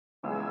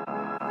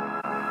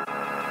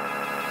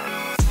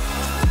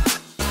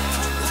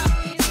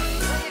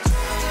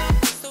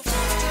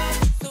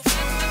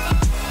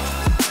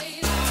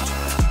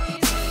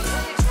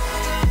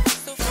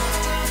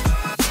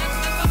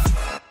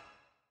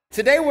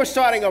Today we're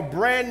starting a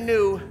brand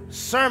new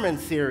sermon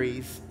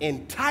series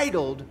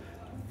entitled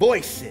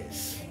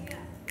Voices.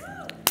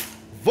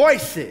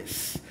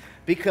 Voices.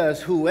 Because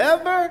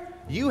whoever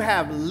you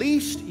have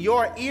leased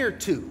your ear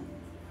to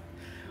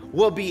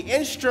will be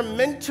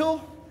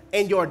instrumental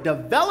in your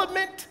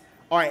development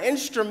or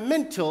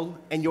instrumental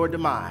in your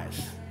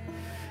demise.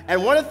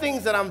 And one of the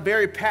things that I'm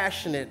very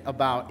passionate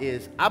about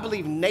is I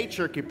believe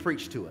nature can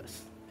preach to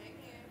us.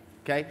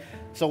 Okay?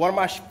 So one of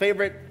my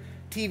favorite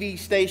TV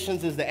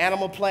stations is the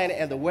Animal Planet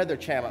and the Weather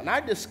Channel. And I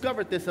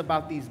discovered this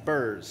about these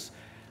birds.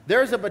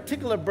 There's a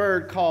particular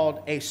bird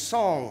called a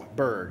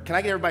songbird. Can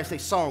I get everybody to say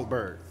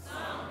songbird?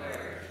 Songbird.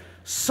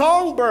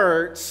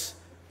 Songbirds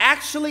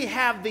actually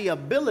have the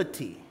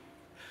ability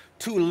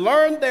to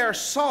learn their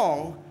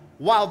song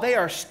while they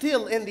are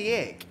still in the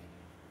egg.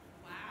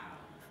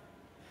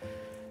 Wow.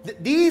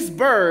 These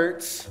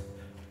birds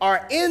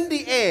are in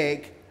the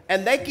egg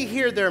and they can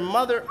hear their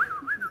mother,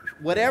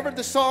 whatever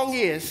the song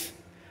is,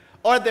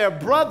 or their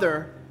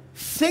brother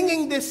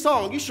singing this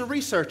song. You should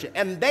research it.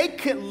 And they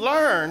could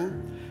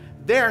learn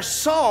their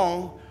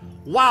song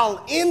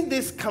while in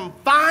this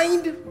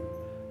confined,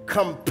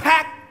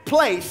 compact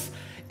place.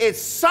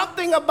 It's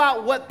something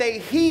about what they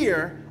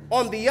hear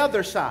on the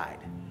other side.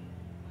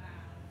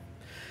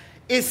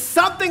 It's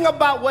something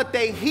about what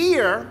they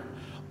hear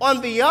on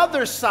the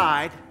other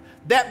side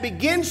that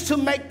begins to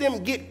make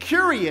them get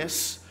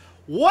curious.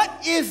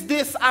 What is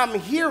this I'm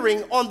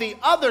hearing on the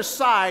other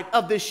side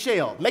of this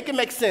shell? Make it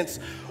make sense.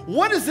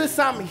 What is this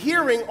I'm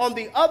hearing on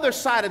the other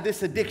side of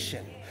this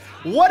addiction?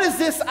 What is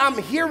this I'm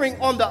hearing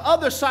on the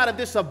other side of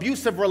this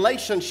abusive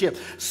relationship?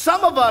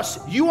 Some of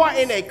us, you are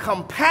in a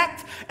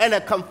compact and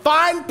a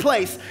confined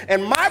place,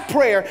 and my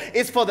prayer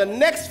is for the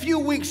next few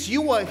weeks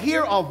you will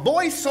hear a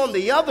voice on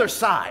the other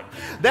side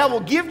that will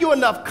give you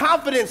enough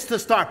confidence to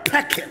start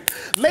pecking.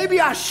 Maybe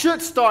I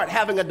should start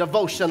having a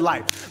devotion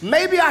life.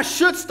 Maybe I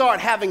should start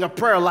having a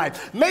prayer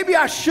life. Maybe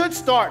I should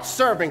start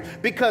serving,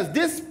 because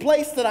this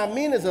place that I'm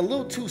in is a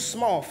little too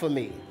small for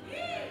me.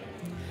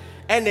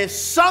 And there's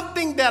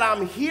something that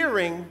I'm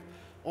hearing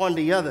on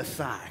the other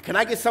side. Can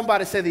I get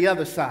somebody to say the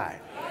other side?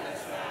 The other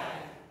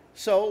side.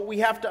 So we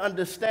have to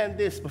understand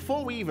this.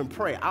 Before we even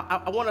pray,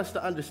 I want us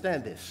to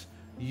understand this.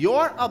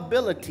 Your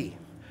ability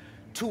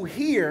to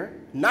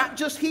hear, not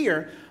just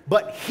hear,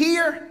 but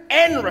hear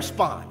and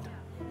respond.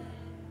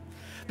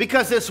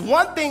 Because it's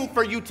one thing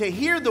for you to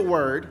hear the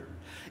word,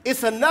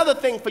 it's another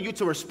thing for you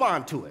to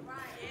respond to it.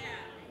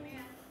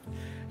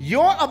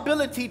 Your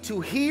ability to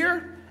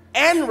hear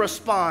and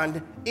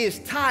respond is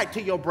tied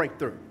to your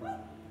breakthrough.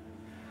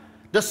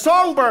 The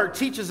songbird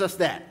teaches us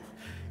that.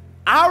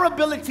 Our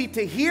ability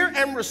to hear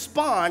and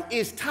respond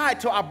is tied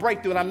to our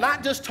breakthrough. And I'm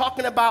not just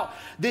talking about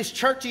this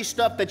churchy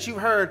stuff that you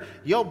heard,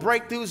 your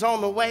breakthrough's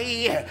on the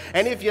way,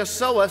 and if you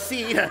sow a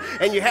seed,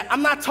 and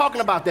I'm not talking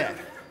about that.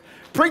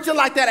 Preaching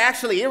like that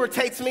actually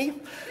irritates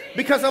me,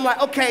 because I'm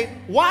like, okay,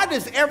 why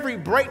does every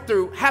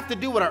breakthrough have to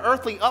do with an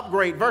earthly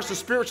upgrade versus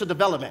spiritual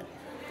development?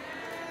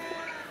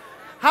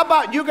 How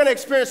about you're going to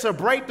experience a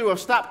breakthrough of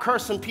stop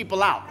cursing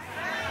people out?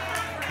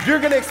 You're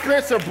going to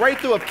experience a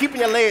breakthrough of keeping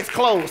your legs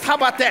closed. How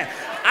about that?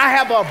 I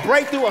have a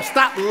breakthrough of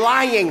stop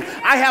lying.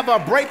 I have a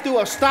breakthrough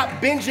of stop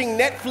binging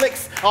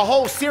Netflix a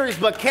whole series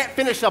but can't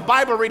finish a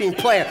Bible reading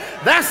plan.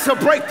 That's a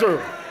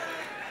breakthrough.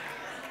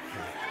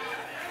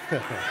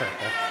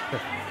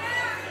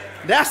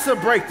 That's a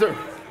breakthrough.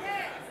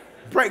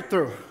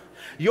 Breakthrough.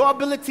 Your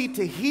ability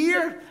to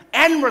hear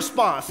and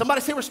respond.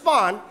 Somebody say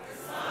respond.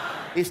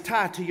 Is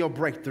tied to your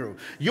breakthrough.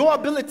 Your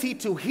ability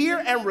to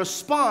hear and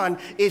respond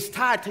is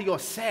tied to your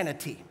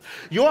sanity.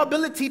 Your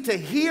ability to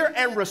hear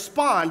and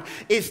respond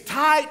is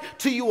tied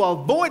to you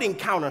avoiding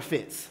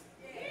counterfeits.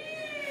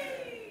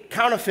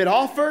 Counterfeit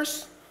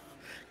offers,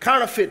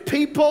 counterfeit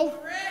people,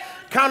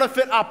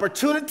 counterfeit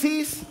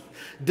opportunities,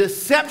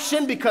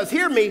 deception, because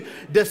hear me,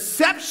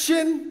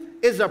 deception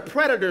is a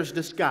predator's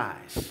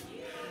disguise.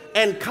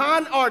 And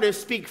con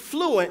artists speak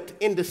fluent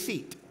in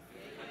deceit.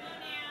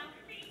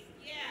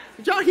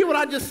 Did y'all hear what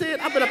I just said?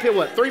 I've been up here,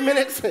 what, 3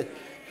 minutes?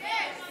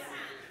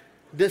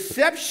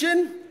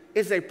 Deception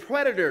is a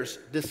predator's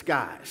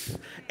disguise,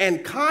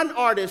 and con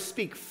artists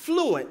speak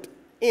fluent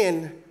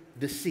in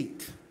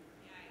deceit.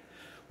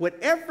 With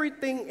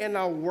everything in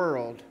our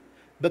world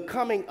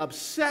becoming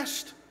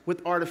obsessed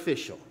with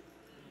artificial.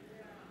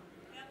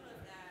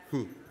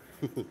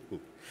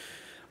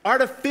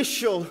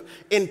 Artificial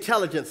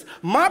intelligence.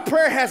 My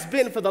prayer has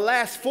been for the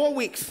last 4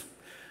 weeks,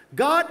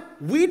 God,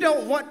 we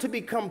don't want to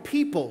become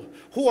people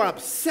who are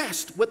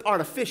obsessed with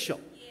artificial.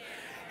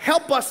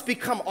 Help us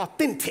become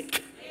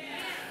authentic.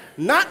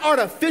 Not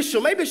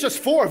artificial. Maybe it's just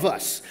 4 of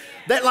us.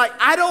 That like,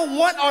 I don't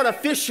want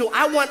artificial.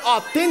 I want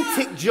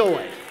authentic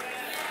joy.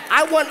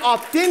 I want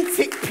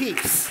authentic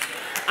peace.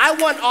 I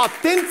want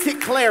authentic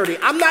clarity.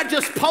 I'm not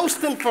just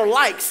posting for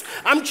likes.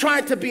 I'm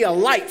trying to be a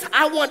light.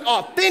 I want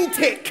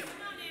authentic.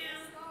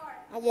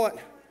 I want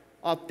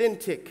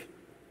authentic.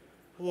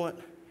 I want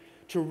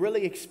to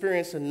really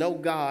experience and know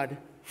God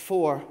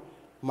for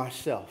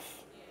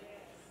myself.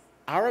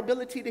 Our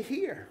ability to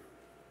hear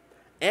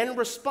and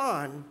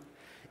respond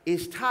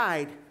is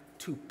tied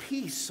to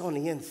peace on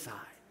the inside.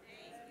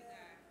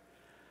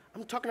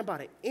 I'm talking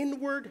about an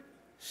inward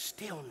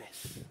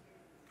stillness.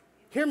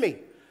 Hear me.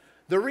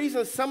 The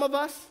reason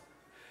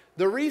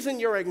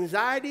your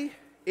anxiety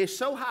is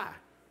so high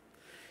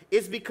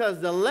is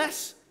because the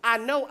less I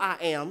know I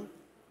am,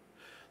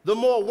 the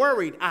more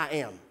worried I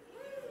am.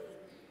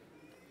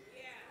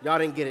 Y'all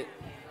didn't get it.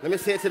 Let me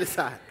say it to the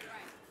side.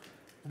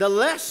 The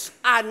less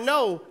I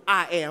know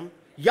I am,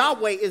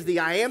 Yahweh is the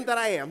I am that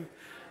I am.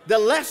 The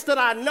less that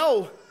I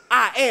know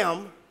I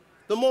am,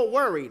 the more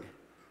worried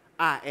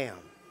I am.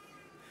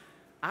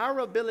 Our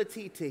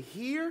ability to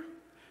hear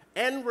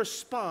and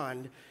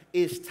respond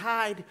is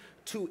tied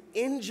to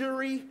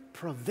injury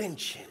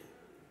prevention.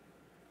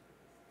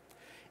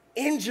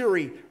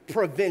 Injury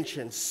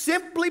prevention.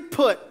 Simply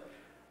put,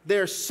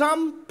 there's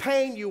some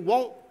pain you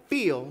won't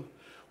feel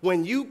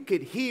when you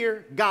could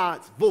hear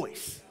God's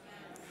voice.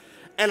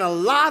 And a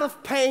lot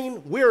of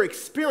pain we're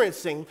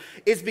experiencing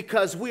is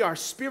because we are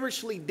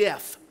spiritually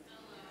deaf.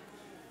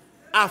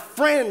 Our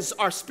friends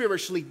are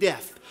spiritually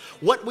deaf.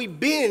 What we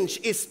binge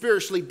is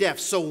spiritually deaf.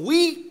 So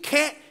we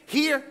can't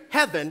hear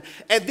heaven,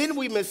 and then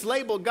we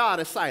mislabel God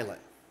as silent.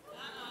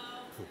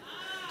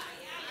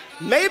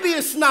 Maybe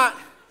it's not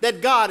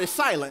that God is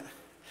silent.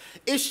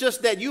 It's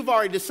just that you've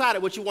already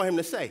decided what you want him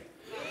to say.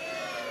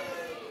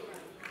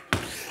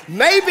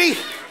 Maybe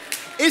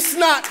it's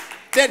not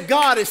that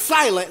God is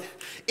silent.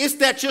 It's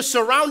that you're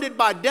surrounded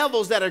by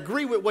devils that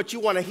agree with what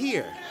you want to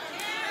hear.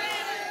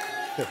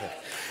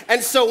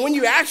 And so when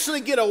you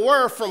actually get a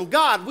word from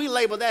God, we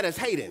label that as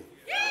hating.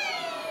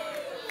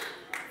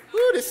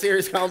 Ooh, this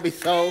series is going to be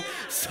so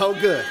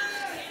good.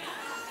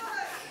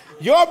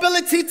 Your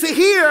ability to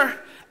hear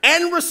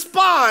and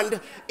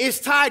respond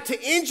is tied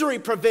to injury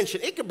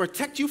prevention. It can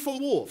protect you from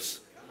wolves.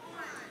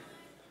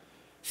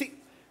 See,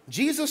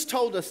 Jesus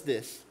told us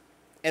this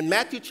in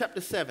Matthew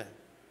chapter 7,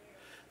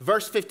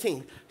 verse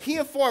 15. He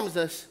informs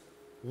us,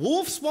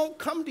 wolves won't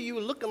come to you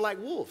looking like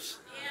wolves.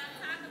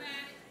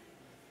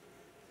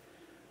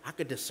 I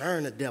could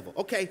discern a devil.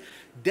 Okay,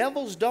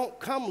 devils don't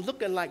come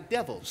looking like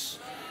devils.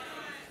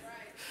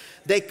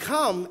 They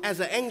come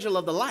as an angel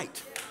of the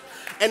light.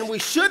 And we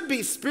should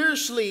be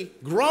spiritually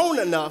grown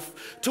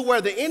enough to where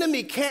the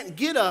enemy can't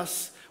get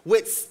us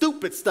with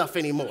stupid stuff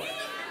anymore.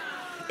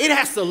 It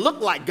has to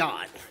look like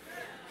God.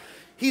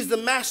 He's the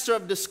master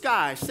of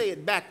disguise. Say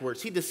it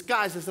backwards. He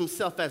disguises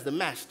himself as the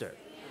master.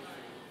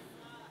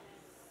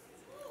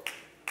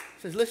 He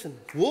says, listen,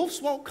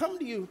 wolves won't come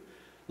to you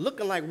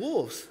looking like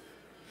wolves.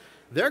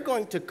 They're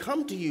going to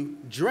come to you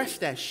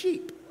dressed as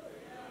sheep.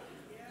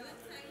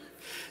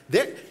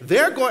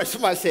 They're going,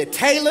 somebody said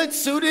tailored,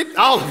 suited,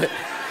 all of it.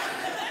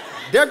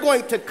 They're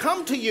going to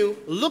come to you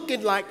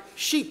looking like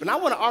sheep. And I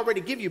want to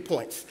already give you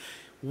points.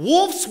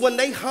 Wolves, when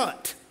they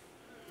hunt,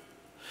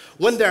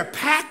 when their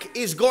pack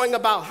is going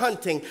about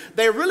hunting,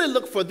 they really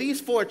look for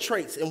these 4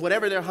 traits in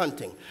whatever they're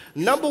hunting.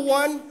 Number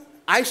 1,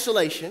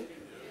 isolation.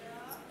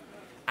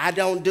 I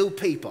don't do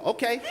people.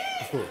 Okay.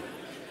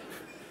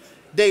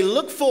 They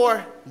look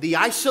for the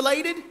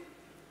isolated,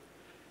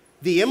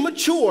 the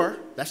immature,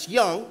 that's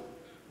young,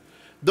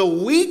 the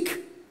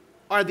weak,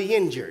 or the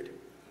injured.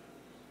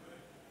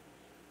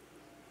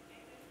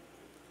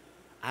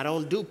 I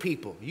don't do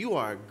people. You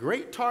are a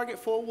great target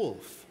for a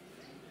wolf.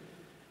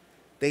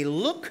 They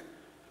look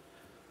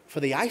for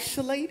the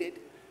isolated,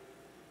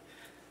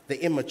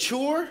 the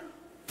immature,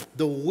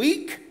 the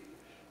weak,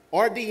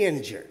 or the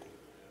injured.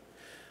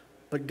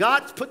 But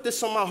God's put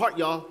this on my heart,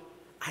 y'all.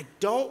 I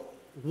don't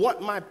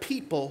want my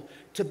people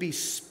to be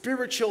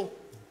spiritual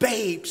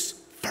babes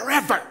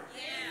forever.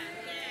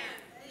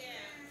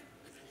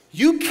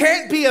 You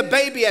can't be a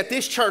baby at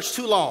this church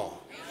too long.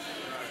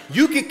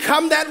 You can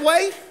come that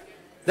way.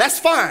 That's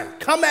fine.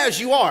 Come as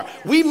you are.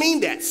 We mean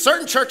that.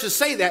 Certain churches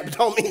say that, but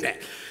don't mean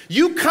that.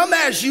 You come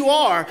as you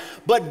are,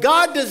 but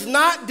God does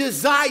not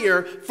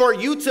desire for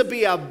you to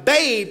be a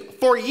babe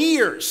for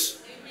years.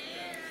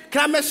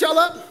 Can I mess y'all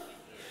up?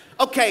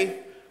 Okay,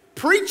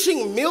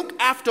 preaching milk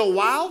after a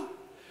while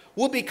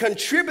will be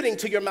contributing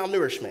to your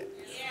malnourishment.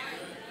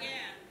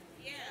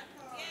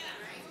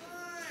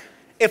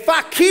 If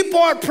I keep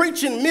on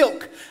preaching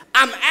milk,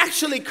 I'm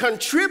actually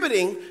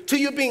contributing to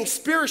you being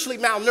spiritually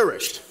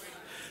malnourished.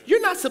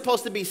 You're not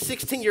supposed to be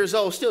 16 years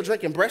old still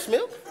drinking breast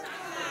milk.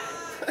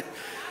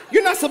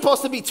 You're not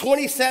supposed to be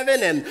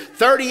 27 and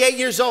 38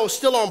 years old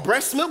still on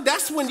breast milk.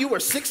 That's when you were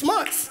 6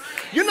 months.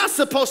 You're not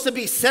supposed to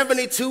be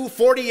 72,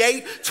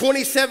 48,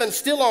 27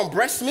 still on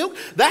breast milk.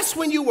 That's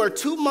when you were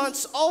 2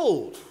 months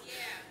old.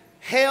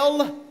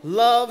 Hell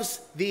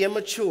loves the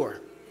immature.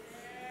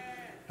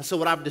 And so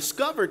what I've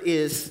discovered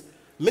is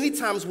many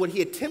times what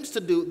he attempts to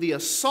do, the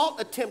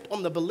assault attempt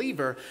on the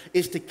believer,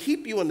 is to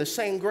keep you in the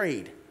same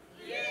grade.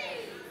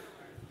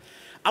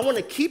 I want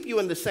to keep you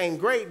in the same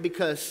grade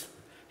because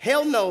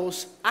hell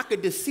knows I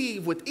could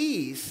deceive with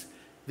ease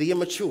the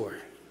immature.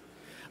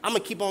 I'm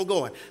going to keep on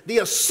going. The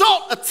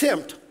assault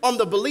attempt on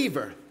the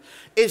believer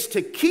is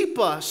to keep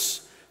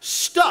us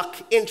stuck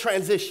in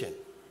transition.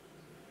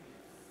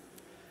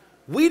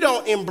 We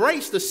don't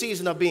embrace the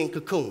season of being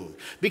cocooned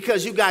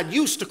because you got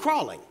used to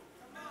crawling.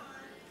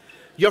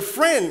 Your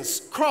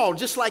friends crawl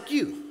just like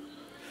you.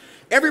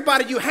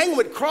 Everybody you hang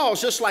with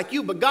crawls just like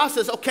you, but God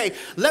says, okay,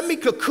 let me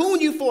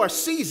cocoon you for a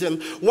season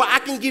where I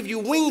can give you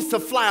wings to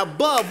fly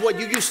above what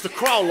you used to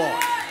crawl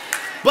on.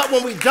 But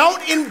when we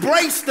don't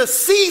embrace the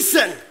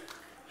season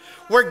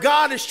where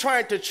God is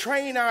trying to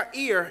train our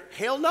ear,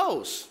 hell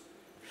knows,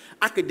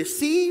 I could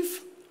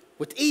deceive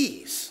with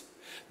ease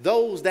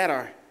those that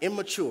are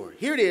immature.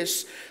 Here it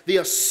is. The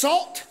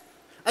assault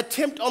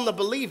attempt on the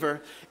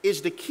believer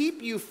is to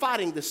keep you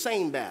fighting the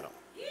same battle.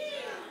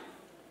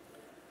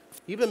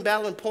 You've been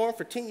battling porn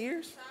for 10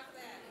 years?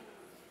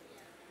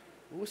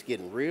 Ooh, it's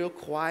getting real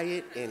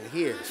quiet in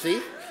here.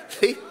 See?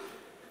 See?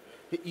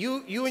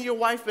 You and your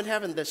wife been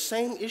having the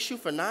same issue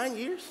for 9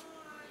 years?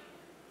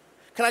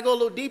 Can I go a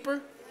little deeper?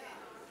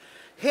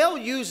 Hell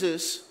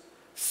uses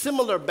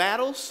similar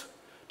battles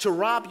to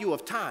rob you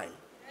of time.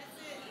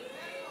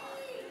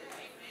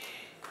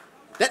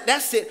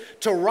 That's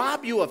it, to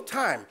rob you of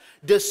time.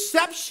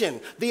 Deception,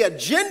 the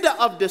agenda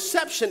of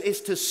deception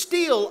is to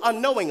steal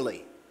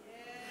unknowingly.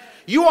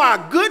 You are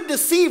a good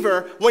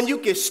deceiver when you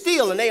can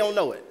steal and they don't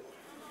know it.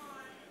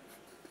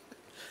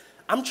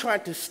 I'm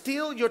trying to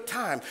steal your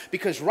time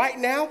because right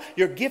now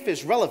your gift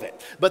is relevant.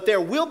 But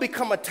there will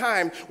become a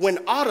time when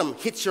autumn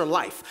hits your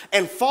life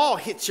and fall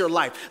hits your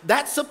life.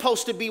 That's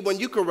supposed to be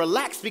when you can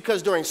relax,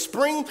 because during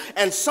spring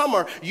and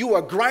summer you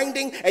are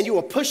grinding and you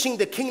are pushing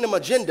the kingdom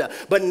agenda.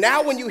 But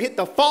now when you hit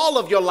the fall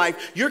of your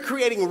life, you're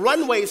creating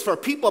runways for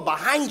people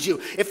behind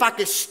you. If I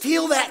could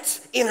steal that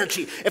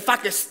energy, if I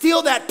could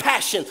steal that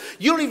passion,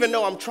 you don't even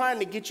know I'm trying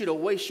to get you to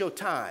waste your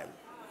time.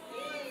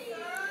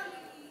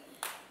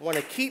 I want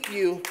to keep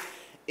you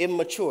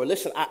immature.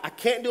 Listen, I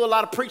can't do a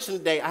lot of preaching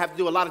today. I have to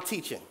do a lot of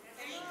teaching.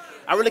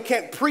 I really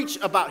can't preach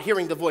about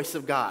hearing the voice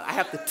of God. I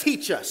have to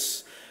teach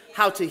us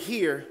how to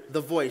hear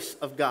the voice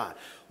of God.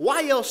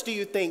 Why else do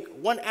you think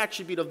one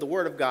attribute of the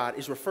word of God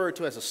is referred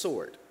to as a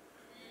sword?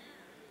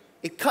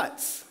 It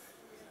cuts.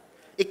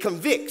 It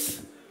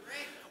convicts.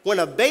 When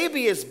a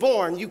baby is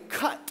born, you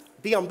cut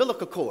the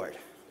umbilical cord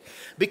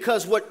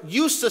because what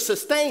used to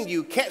sustain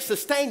you can't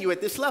sustain you at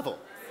this level.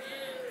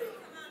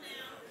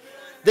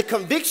 The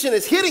conviction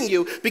is hitting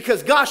you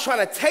because God's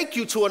trying to take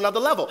you to another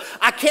level.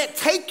 I can't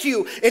take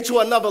you into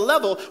another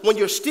level when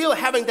you're still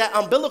having that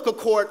umbilical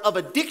cord of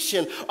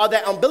addiction, or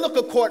that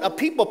umbilical cord of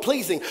people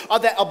pleasing, or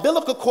that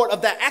umbilical cord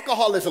of that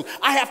alcoholism.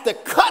 I have to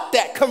cut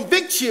that,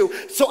 convict you,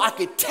 so I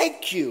can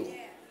take you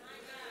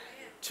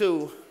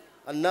to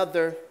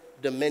another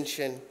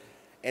dimension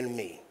in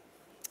me.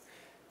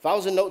 If I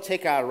was a note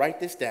taker, I'd write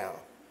this down.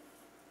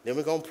 Then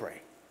we're going to pray.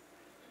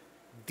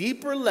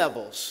 Deeper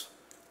levels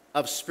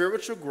of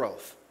spiritual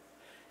growth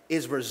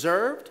is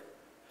reserved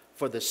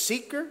for the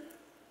seeker,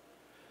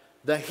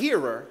 the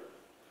hearer,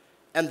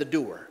 and the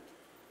doer.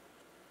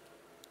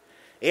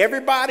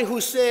 Everybody who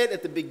said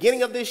at the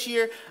beginning of this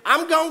year,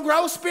 I'm going to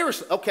grow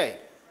spiritually. Okay.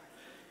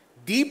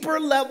 Deeper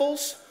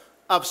levels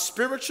of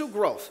spiritual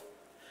growth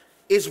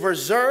is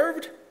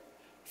reserved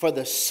for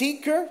the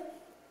seeker,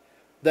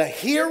 the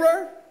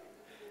hearer,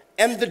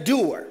 and the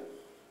doer.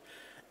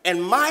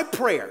 And my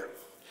prayer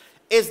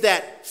is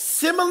that,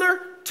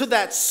 similar to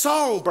that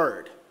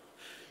songbird,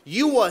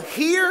 you will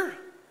hear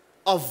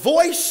a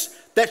voice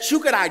that you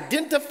could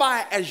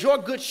identify as your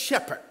good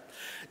shepherd,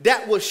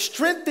 that will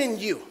strengthen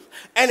you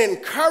and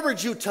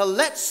encourage you to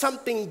let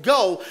something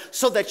go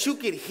so that you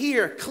could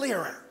hear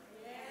clearer.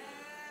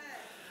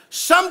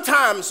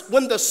 Sometimes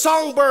when the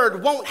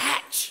songbird won't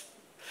hatch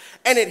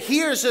and it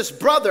hears its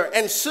brother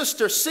and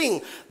sister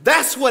sing,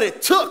 that's what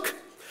it took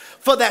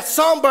for that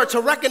songbird to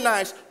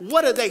recognize,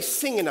 what are they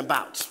singing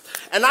about?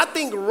 And I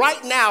think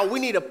right now we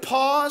need to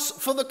pause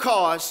for the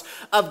cause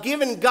of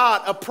giving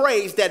God a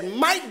praise that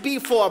might be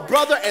for a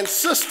brother and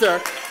sister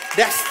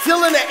that's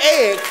still in the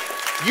egg.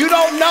 You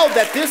don't know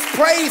that this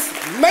praise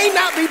may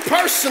not be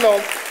personal,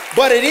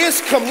 but it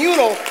is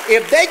communal.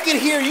 If they can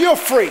hear you're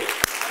free,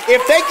 if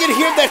they can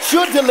hear that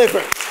you're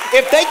delivered,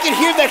 if they can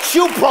hear that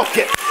you're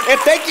broken, if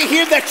they can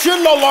hear that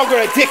you're no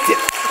longer addicted,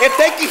 if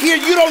they can hear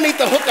you don't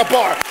need the hookah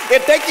bar,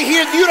 if they can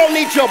hear you don't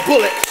need your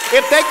bullet,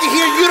 if they can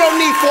hear you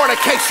don't need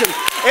fornication,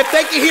 if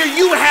they can hear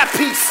you have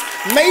peace,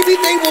 maybe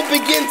they will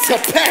begin to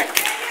pack.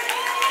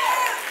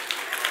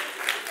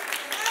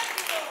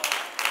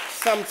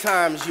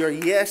 Sometimes your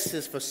yes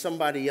is for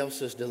somebody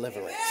else's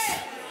deliverance.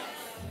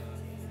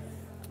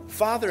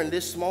 Father, in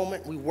this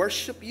moment, we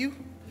worship you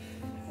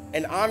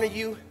and honor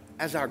you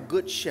as our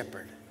good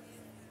shepherd.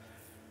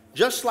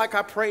 Just like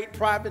I prayed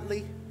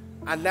privately,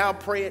 I now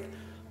pray it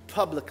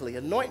publicly.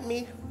 Anoint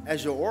me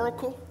as your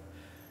oracle,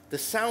 the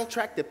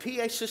soundtrack, the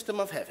PA system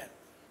of heaven.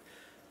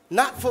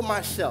 Not for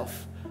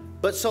myself,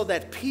 but so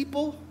that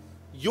people,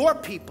 your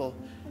people,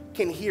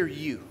 can hear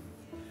you.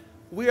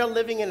 We are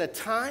living in a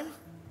time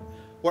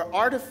where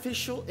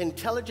artificial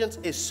intelligence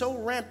is so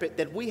rampant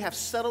that we have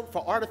settled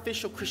for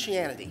artificial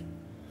Christianity.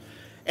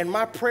 And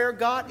my prayer,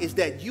 God, is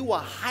that you will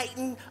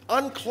heighten,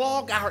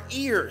 unclog our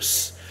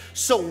ears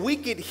so we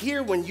could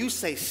hear when you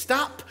say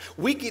stop.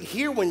 We could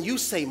hear when you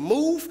say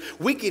move.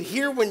 We could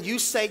hear when you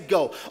say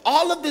go.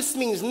 All of this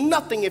means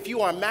nothing if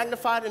you are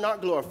magnified and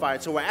aren't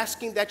glorified. So we're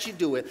asking that you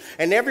do it.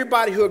 And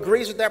everybody who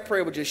agrees with that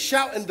prayer would just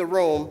shout in the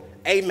room,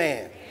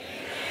 amen.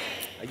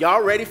 Are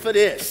y'all ready for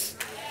this?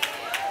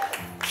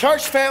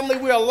 Church family,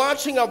 we are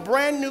launching a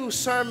brand new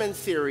sermon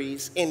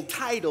series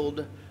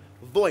entitled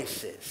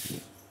Voices.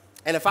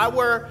 And if I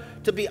were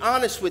to be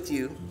honest with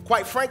you,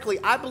 quite frankly,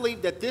 I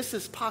believe that this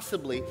is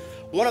possibly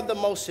one of the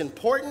most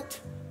important,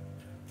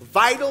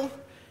 vital,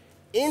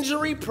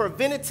 injury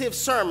preventative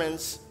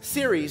sermons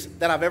series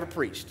that I've ever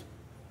preached.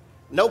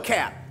 No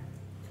cap.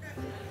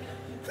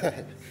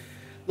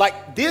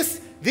 Like this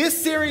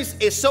series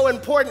is so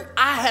important,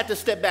 I had to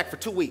step back for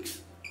 2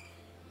 weeks.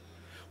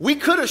 We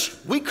could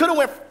have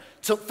went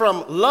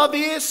from love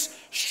is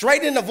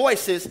straight into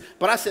voices,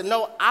 but I said,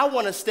 no, I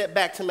want to step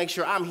back to make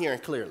sure I'm hearing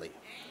clearly.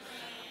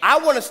 I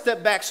want to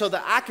step back so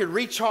that I could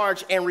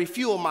recharge and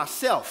refuel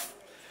myself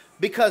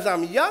because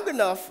I'm young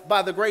enough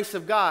by the grace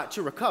of God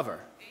to recover.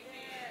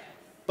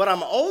 But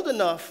I'm old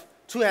enough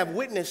to have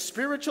witnessed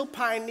spiritual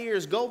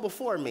pioneers go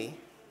before me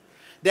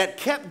that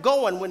kept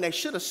going when they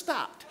should have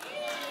stopped.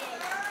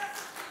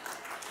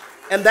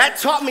 And that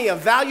taught me a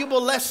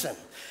valuable lesson.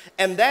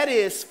 And that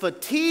is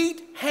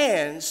fatigued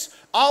hands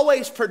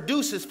always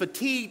produces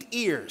fatigued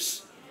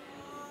ears.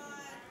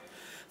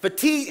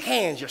 Fatigued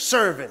hands, you're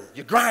serving,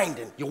 you're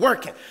grinding, you're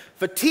working.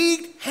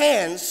 Fatigued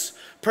hands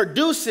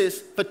produces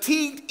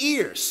fatigued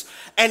ears.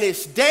 And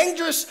it's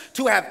dangerous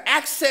to have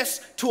access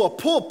to a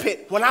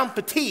pulpit when I'm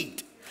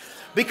fatigued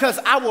because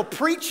I will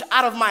preach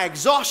out of my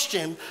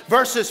exhaustion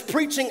versus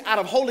preaching out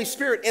of Holy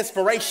Spirit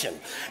inspiration.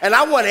 And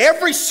I want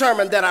every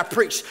sermon that I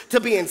preach to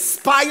be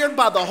inspired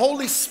by the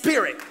Holy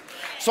Spirit.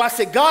 So I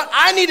said, God,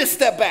 I need to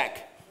step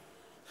back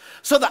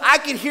so that I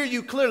can hear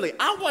you clearly.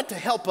 I want to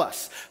help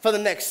us for the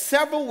next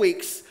several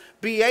weeks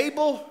be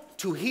able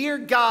to hear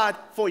God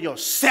for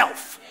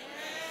yourself.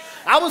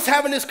 I was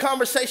having this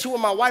conversation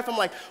with my wife. I'm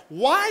like,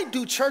 why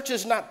do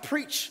churches not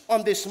preach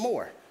on this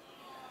more?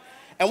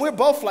 And we're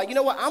both like, you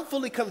know what? I'm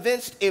fully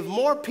convinced if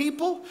more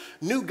people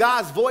knew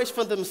God's voice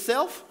for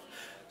themselves,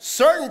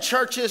 certain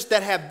churches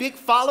that have big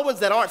followings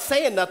that aren't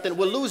saying nothing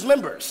will lose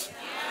members.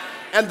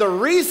 And the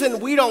reason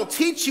we don't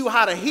teach you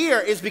how to hear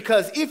is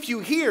because if you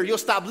hear, you'll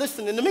stop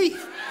listening to me.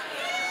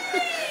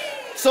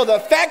 So the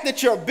fact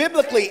that you're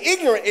biblically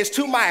ignorant is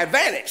to my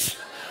advantage.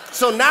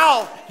 So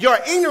now your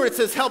ignorance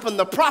is helping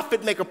the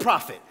prophet make a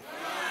profit.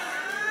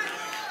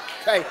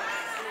 Okay.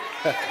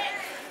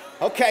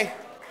 Okay.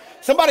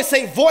 Somebody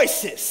say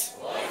voices.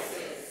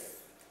 Voices.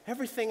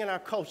 Everything in our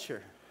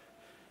culture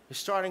is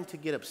starting to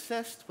get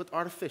obsessed with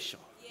artificial.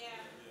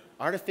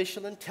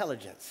 Artificial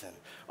intelligence and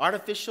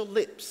artificial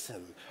lips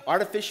and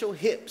artificial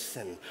hips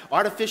and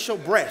artificial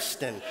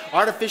breast and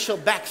artificial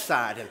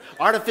backside and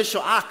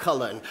artificial eye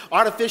color and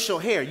artificial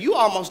hair. You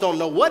almost don't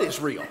know what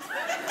is real.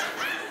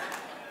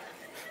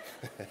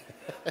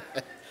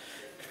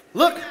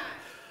 Look,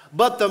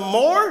 but the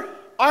more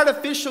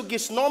artificial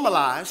gets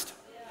normalized,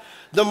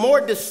 the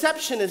more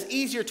deception is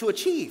easier to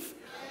achieve.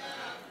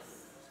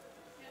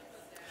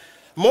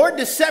 More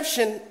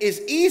deception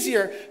is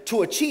easier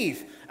to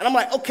achieve. And I'm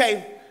like,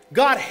 okay,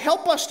 God,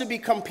 help us to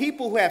become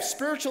people who have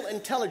spiritual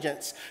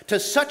intelligence to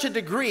such a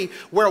degree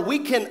where we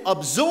can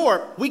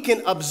observe,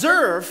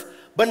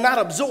 but not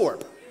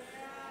absorb.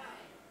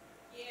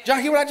 Did y'all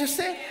hear what I just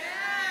said?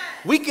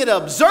 We can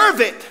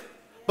observe it,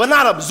 but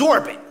not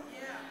absorb it.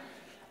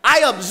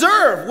 I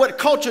observe what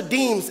culture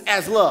deems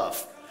as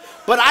love,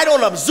 but I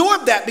don't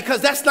absorb that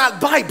because that's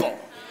not Bible.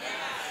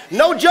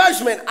 No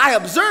judgment, I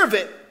observe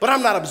it, but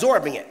I'm not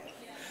absorbing it.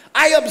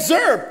 I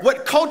observe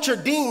what culture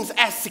deems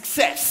as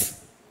success.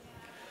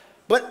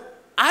 But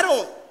I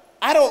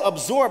don't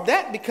absorb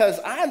that because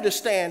I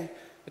understand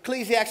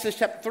Ecclesiastes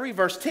chapter 3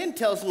 verse 10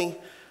 tells me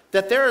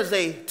that there is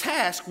a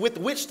task with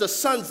which the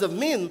sons of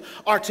men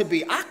are to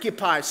be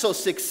occupied. So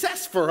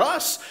success for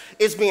us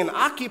is being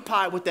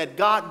occupied with that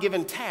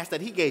God-given task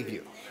that he gave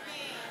you.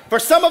 For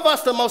some of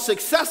us, the most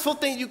successful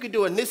thing you can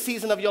do in this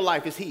season of your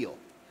life is heal.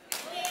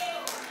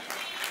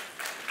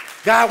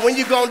 God, when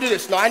you going to do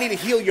this? No, I need to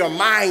heal your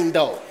mind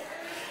though.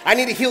 I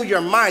need to heal your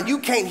mind. You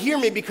can't hear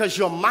me because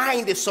your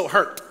mind is so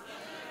hurt.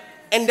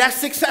 And that's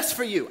success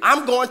for you.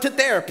 I'm going to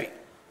therapy.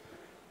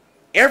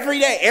 Every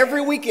day,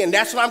 every weekend,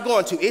 that's what I'm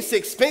going to. It's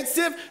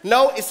expensive.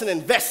 No, it's an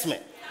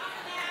investment.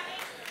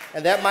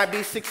 And that might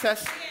be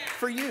success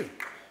for you.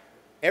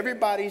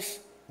 Everybody's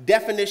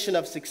definition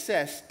of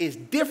success is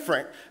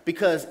different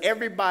because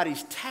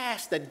everybody's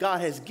task that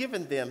God has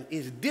given them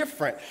is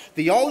different.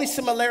 The only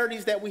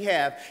similarities that we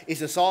have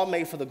is it's all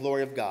made for the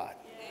glory of God.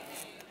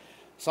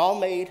 It's all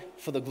made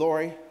for the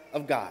glory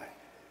of God.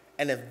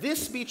 And if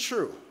this be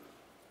true,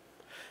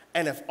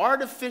 and if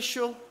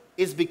artificial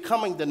is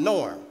becoming the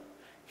norm,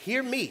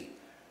 hear me,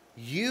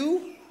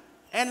 you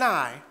and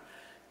I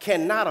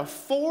cannot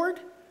afford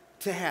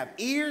to have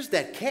ears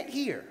that can't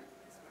hear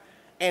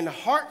and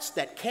hearts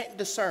that can't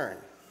discern.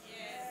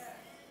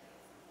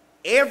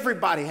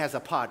 Everybody has a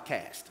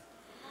podcast.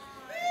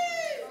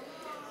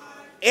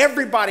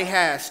 Everybody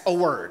has a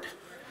word.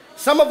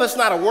 Some of us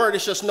not a word,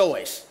 it's just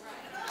noise.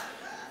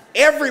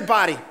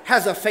 Everybody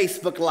has a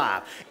Facebook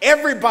Live.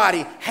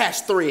 Everybody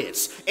has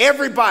Threads.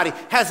 Everybody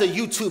has a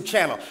YouTube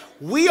channel.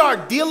 We are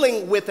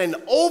dealing with an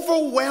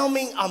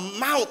overwhelming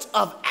amount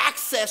of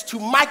access to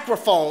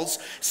microphones,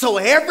 so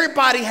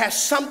everybody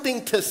has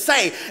something to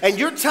say. And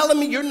you're telling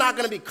me you're not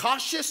going to be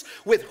cautious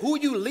with who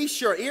you leash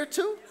your ear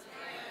to?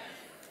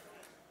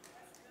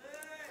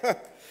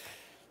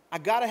 I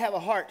got to have a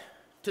heart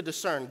to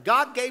discern.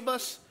 God gave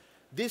us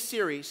this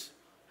series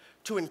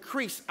to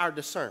increase our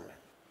discernment.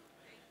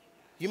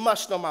 You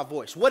must know my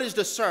voice. What is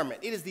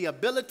discernment? It is the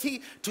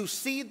ability to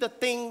see the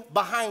thing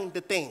behind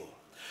the thing.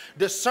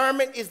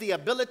 Discernment is the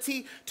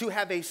ability to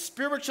have a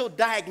spiritual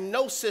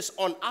diagnosis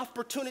on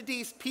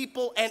opportunities,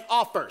 people, and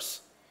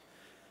offers.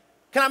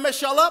 Can I mess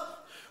y'all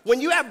up?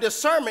 When you have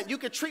discernment, you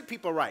can treat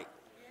people right.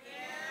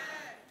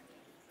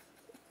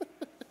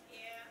 Yeah.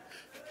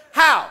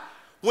 How?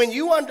 When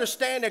you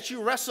understand that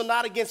you wrestle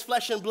not against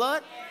flesh and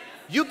blood,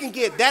 you can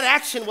get that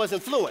action was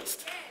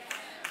influenced.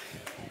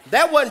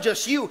 That wasn't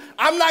just you.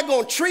 I'm not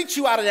going to treat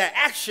you out of that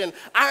action.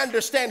 I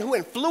understand who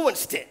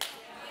influenced it.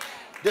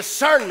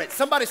 Discernment.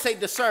 Somebody say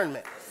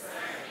discernment.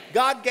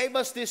 God gave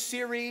us this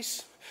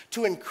series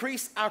to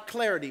increase our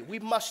clarity. We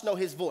must know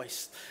his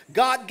voice.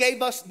 God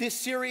gave us this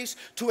series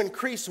to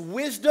increase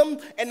wisdom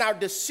and our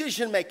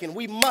decision making.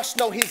 We must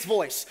know his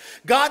voice.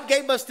 God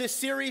gave us this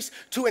series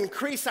to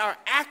increase our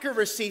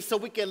accuracy so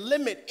we can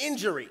limit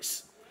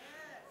injuries.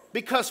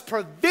 Because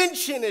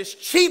prevention is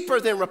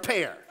cheaper than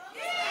repair.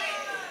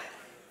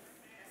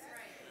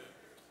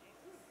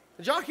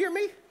 Did y'all hear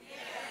me? Yes.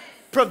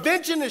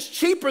 Prevention is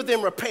cheaper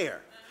than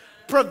repair.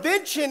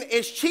 Prevention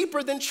is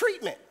cheaper than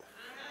treatment.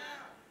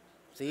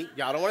 See,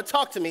 y'all don't want to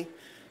talk to me.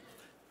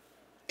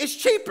 It's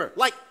cheaper.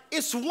 Like,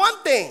 it's one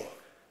thing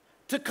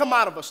to come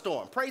out of a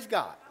storm. Praise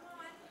God.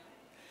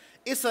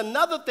 It's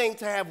another thing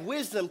to have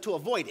wisdom to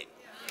avoid it.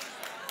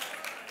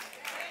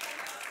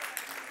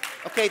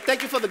 Okay,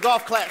 thank you for the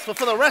golf claps. But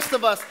for the rest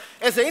of us,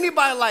 is there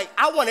anybody like,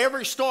 I want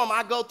every storm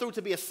I go through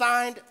to be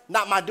assigned,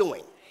 not my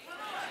doing?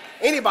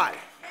 Anybody?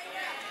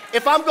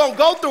 If I'm going to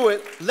go through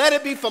it, let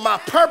it be for my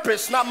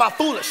purpose, not my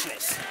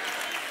foolishness.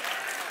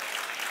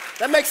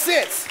 That makes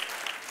sense.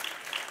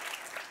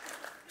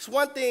 It's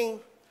one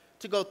thing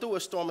to go through a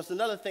storm. It's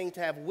another thing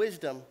to have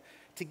wisdom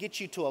to get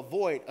you to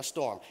avoid a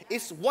storm.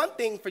 It's one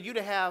thing for you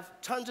to have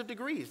tons of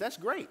degrees. That's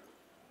great.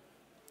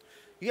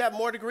 You have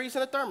more degrees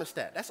than a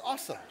thermostat. That's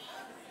awesome.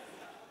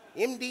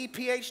 MD,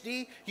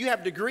 PhD, you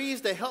have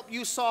degrees that help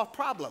you solve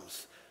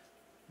problems.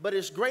 But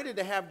it's greater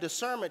to have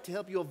discernment to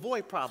help you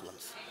avoid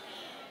problems.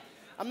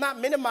 I'm not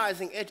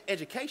minimizing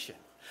education,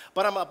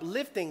 but I'm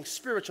uplifting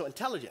spiritual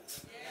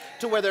intelligence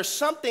to where there's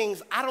some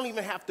things I don't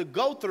even have to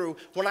go through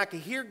when I can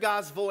hear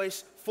God's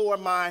voice for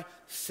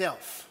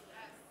myself.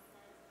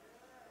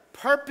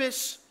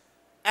 Purpose,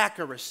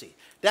 accuracy.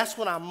 That's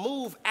when I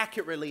move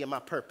accurately in my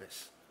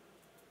purpose.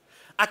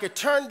 I could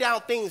turn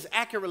down things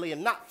accurately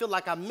and not feel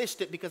like I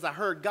missed it because I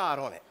heard God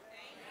on it.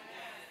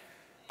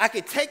 I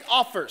could take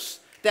offers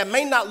that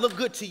may not look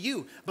good to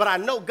you, but I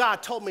know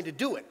God told me to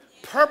do it.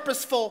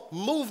 Purposeful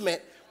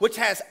movement, which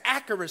has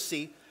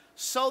accuracy,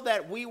 so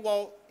that we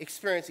won't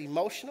experience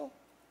emotional,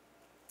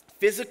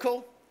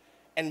 physical,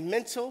 and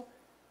mental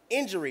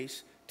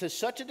injuries to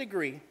such a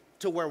degree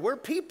to where we're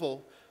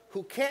people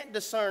who can't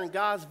discern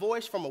God's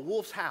voice from a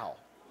wolf's howl.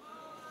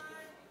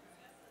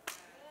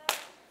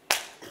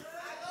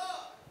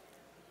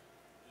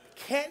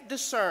 Can't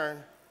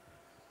discern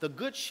the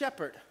good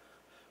shepherd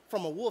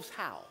from a wolf's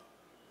howl.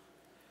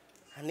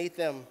 I need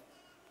them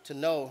to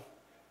know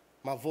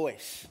my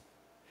voice.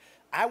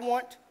 I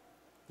want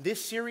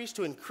this series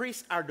to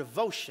increase our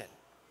devotion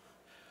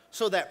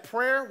so that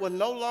prayer will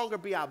no longer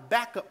be our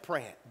backup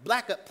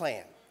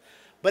plan,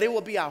 but it will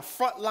be our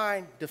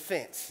frontline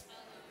defense.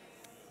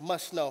 I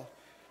must know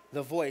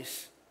the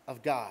voice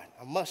of God.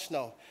 I must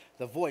know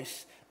the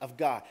voice of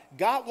God.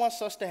 God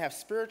wants us to have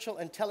spiritual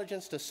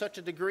intelligence to such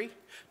a degree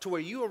to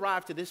where you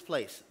arrive to this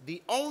place.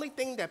 The only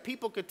thing that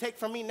people could take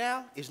from me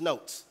now is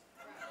notes.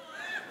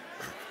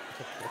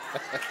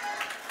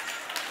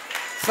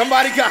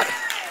 Somebody got it.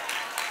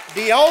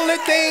 The only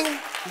thing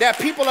that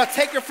people are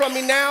taking from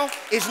me now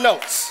is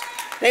notes.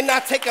 They're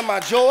not taking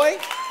my joy.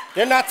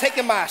 They're not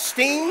taking my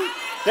esteem.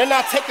 They're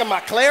not taking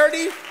my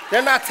clarity.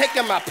 They're not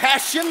taking my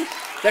passion.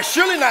 They're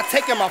surely not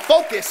taking my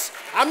focus.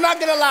 I'm not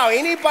going to allow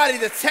anybody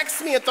to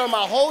text me and throw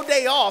my whole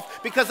day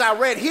off because I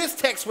read his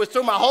text, which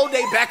threw my whole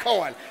day back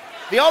on.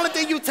 The only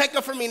thing you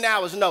taking from me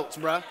now is notes,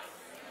 bruh.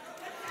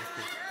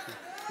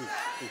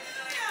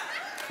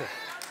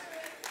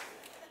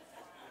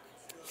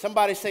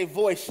 Somebody say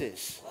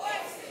voices.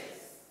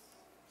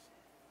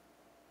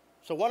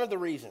 So one of the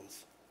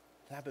reasons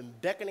that I've been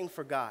beckoning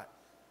for God,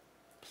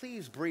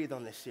 please breathe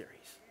on this series.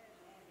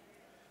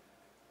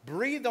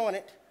 Breathe on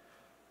it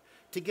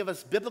to give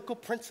us biblical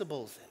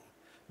principles and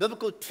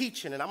biblical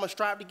teaching, and I'm going to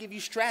strive to give you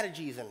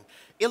strategies and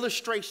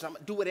illustrations. I'm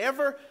going to do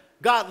whatever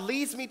God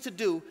leads me to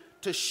do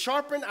to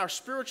sharpen our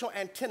spiritual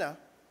antenna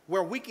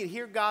where we can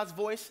hear God's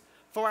voice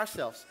for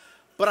ourselves.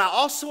 But I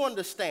also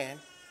understand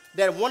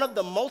that one of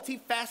the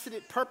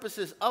multifaceted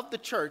purposes of the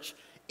church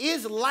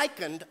is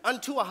likened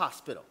unto a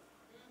hospital.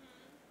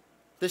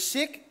 The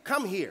sick,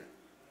 come here.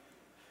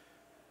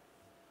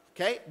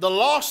 Okay? The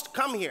lost,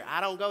 come here.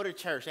 I don't go to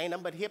church. Ain't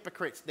nothing but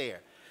hypocrites there.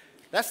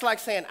 That's like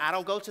saying, I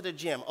don't go to the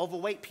gym.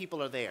 Overweight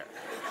people are there.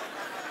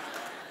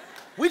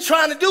 We're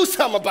trying to do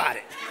something about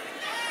it.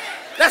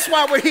 That's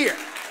why we're here.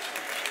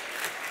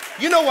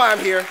 You know why I'm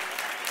here.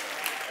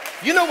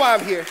 You know why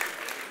I'm here.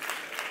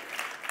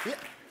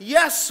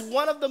 Yes,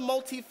 one of the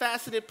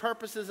multifaceted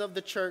purposes of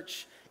the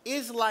church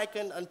is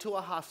likened unto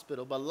a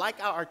hospital, but like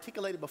I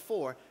articulated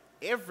before,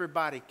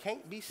 everybody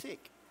can't be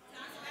sick.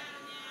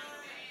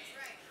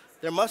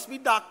 There must be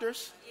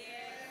doctors.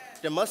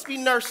 There must be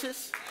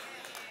nurses.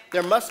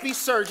 There must be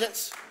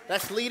surgeons.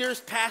 That's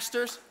leaders,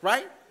 pastors,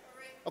 right?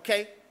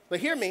 Okay, but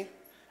hear me.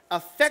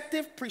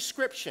 Effective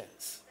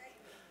prescriptions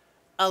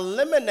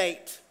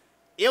eliminate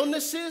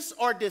illnesses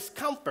or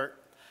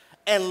discomfort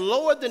and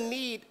lower the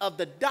need of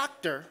the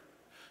doctor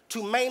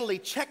to mainly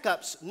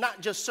checkups,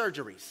 not just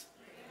surgeries.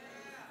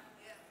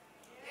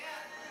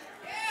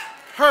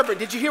 Herbert,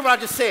 did you hear what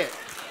I just said?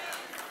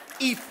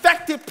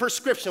 Effective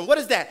prescription. What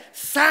is that?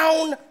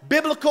 Sound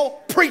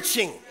biblical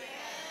preaching.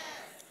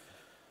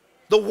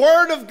 The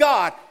Word of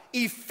God.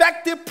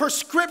 Effective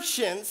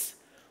prescriptions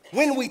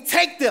when we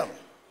take them.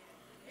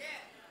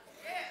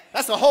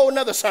 That's a whole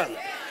nother sermon.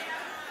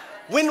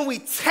 When we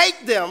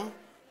take them,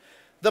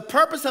 the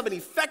purpose of an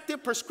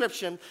effective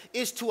prescription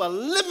is to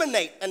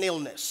eliminate an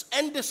illness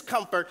and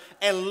discomfort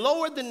and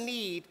lower the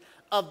need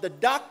of the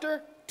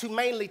doctor to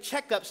mainly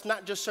checkups,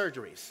 not just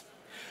surgeries.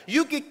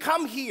 You could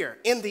come here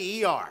in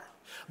the ER,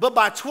 but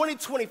by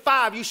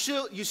 2025, you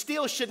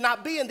still should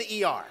not be in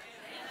the ER.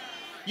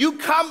 You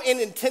come in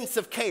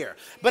intensive care,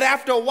 but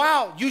after a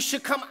while, you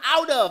should come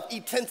out of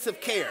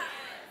intensive care.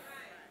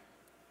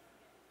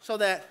 So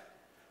that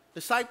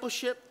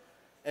discipleship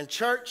and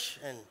church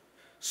and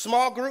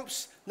small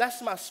groups,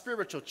 that's my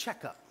spiritual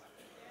checkup.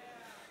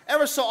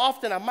 Ever so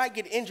often, I might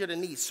get injured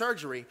and need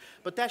surgery,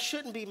 but that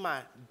shouldn't be my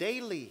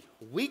daily,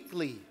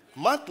 weekly,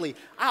 monthly.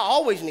 I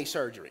always need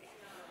surgery.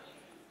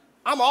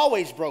 I'm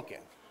always broken.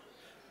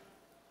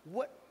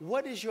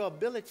 What is your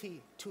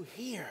ability to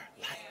hear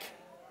like?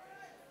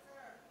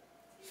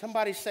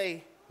 Somebody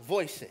say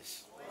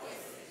voices.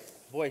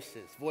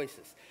 Voices,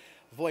 voices,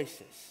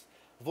 voices,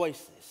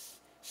 voices.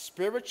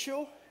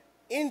 Spiritual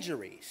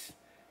injuries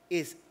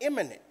is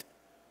imminent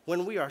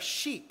when we are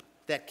sheep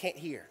that can't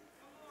hear.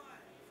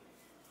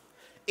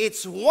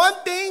 It's one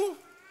thing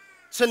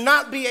to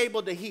not be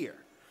able to hear.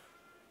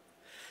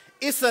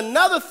 It's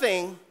another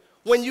thing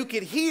when you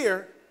can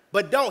hear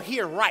but don't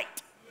hear right.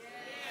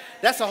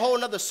 That's a whole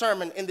nother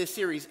sermon in this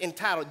series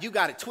entitled, You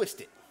Got It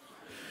Twisted.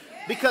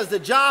 Because the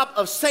job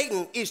of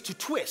Satan is to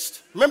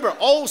twist. Remember,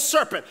 old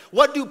serpent,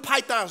 what do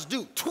pythons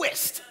do?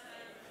 Twist.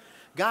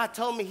 God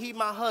told me he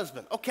my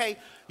husband. Okay,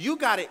 you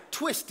got it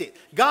twisted.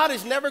 God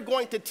is never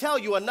going to tell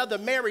you another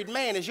married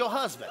man is your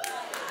husband.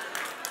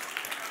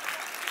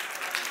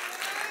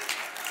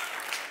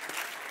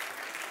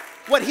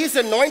 What, he's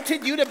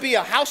anointed you to be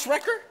a house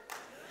wrecker?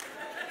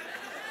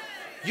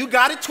 You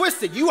got it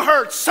twisted. You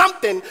heard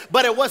something,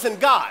 but it wasn't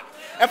God.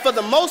 And for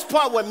the most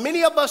part, what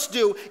many of us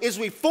do is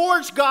we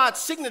forge God's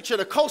signature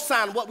to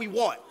co-sign what we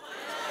want.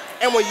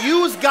 And we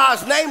use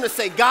God's name to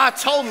say, God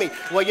told me.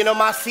 Well, you know,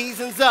 my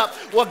season's up.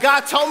 Well,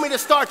 God told me to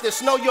start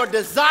this. No, your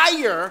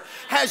desire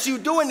has you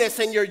doing this,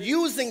 and you're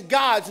using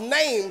God's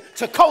name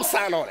to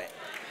co-sign on it.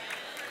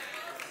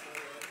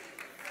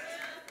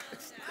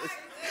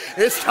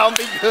 It's going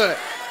to be good.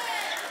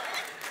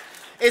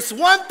 It's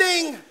one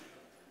thing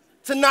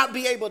to not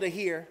be able to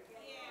hear.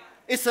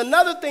 It's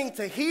another thing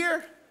to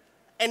hear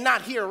and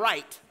not hear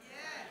right.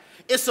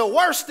 It's a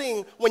worse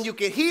thing when you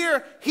can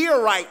hear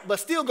right, but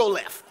still go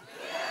left.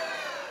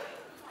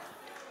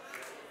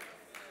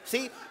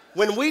 See,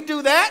 when we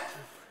do that,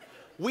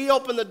 we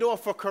open the door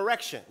for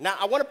correction. Now,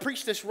 I want to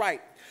preach this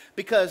right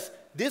because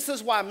this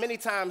is why many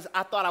times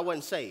I thought I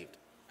wasn't saved.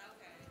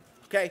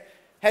 Okay?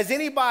 Has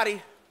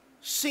anybody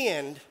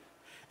sinned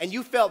and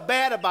you felt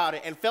bad about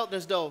it and felt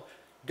as though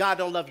God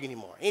don't love you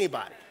anymore?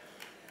 Anybody?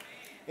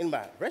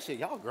 Anybody? The rest of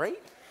y'all great.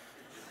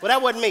 Well,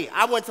 that wasn't me.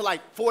 I went to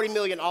like 40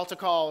 million altar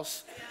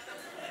calls.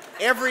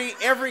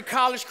 Every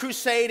college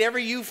crusade,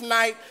 every youth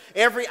night,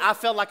 I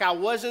felt like I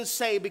wasn't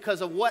saved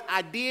because of what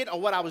I did or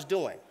what I was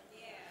doing.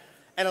 Yeah.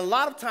 And a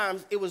lot of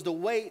times it was the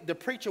way the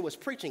preacher was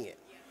preaching it.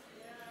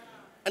 Yeah.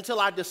 Until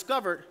I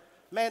discovered,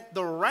 man,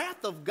 the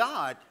wrath of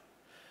God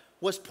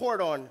was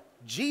poured on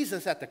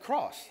Jesus at the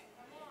cross.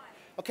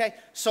 Okay,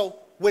 so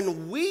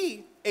when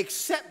we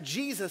accept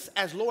Jesus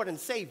as Lord and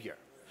Savior,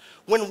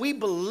 when we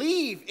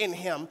believe in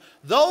him,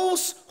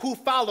 those who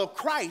follow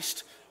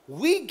Christ,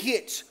 we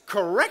get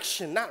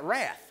correction, not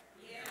wrath.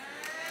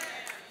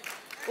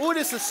 Oh,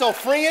 this is so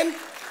freeing.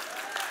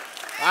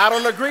 I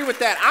don't agree with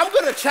that. I'm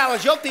going to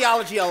challenge your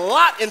theology a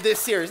lot in this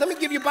series. Let me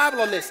give you a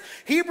Bible on this.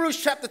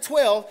 Hebrews chapter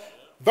 12,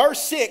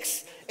 verse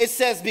 6, it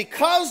says,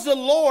 because the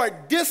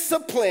Lord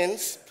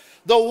disciplines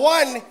the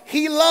one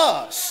he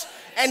loves,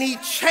 and he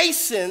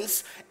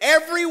chastens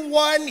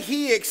everyone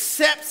he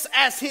accepts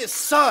as his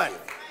son.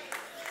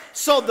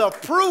 So the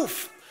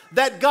proof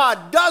that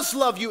God does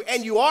love you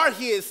and you are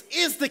his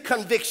is the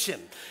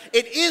conviction.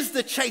 It is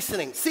the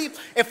chastening. See,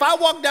 if I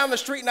walk down the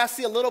street and I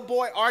see a little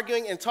boy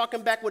arguing and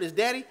talking back with his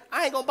daddy,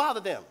 I ain't gonna bother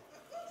them.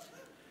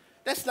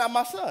 That's not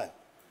my son.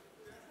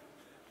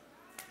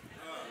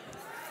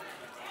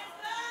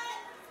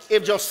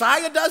 If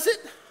Josiah does it,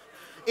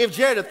 if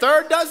Jerry the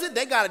third does it,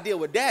 they got to deal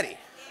with daddy.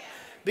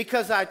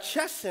 Because I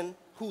chasten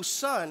whose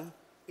son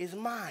is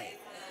mine.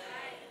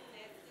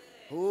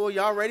 Oh,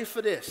 y'all ready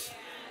for this?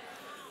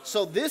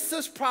 So this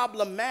is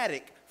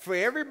problematic for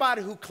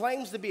everybody who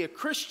claims to be a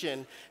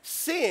Christian,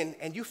 sin,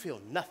 and you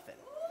feel nothing.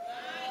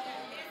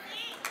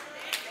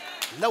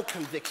 No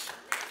conviction.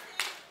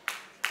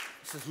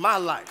 This is my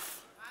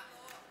life.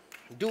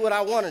 Do what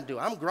I want to do.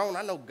 I'm grown.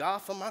 I know God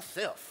for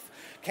myself.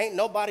 Can't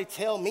nobody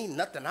tell me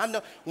nothing. I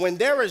know when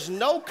there is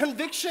no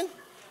conviction.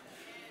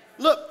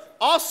 Look,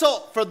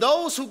 also for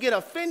those who get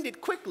offended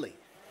quickly.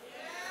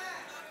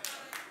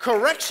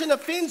 Correction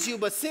offends you,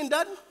 but sin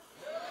doesn't.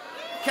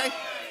 Okay?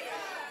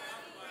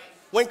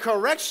 When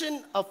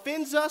correction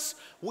offends us,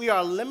 we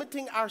are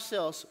limiting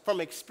ourselves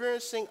from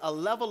experiencing a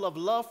level of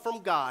love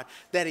from God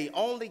that he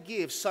only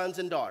gives sons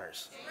and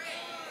daughters.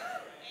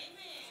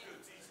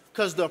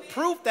 Because the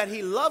proof that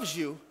he loves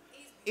you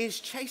is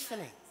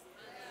chastening.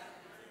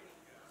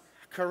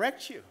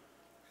 Correct you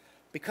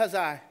because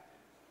I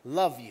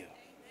love you.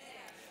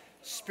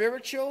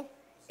 Spiritual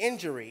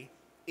injury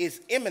is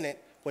imminent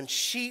when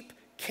sheep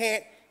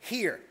can't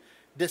hear.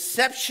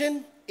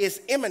 Deception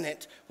is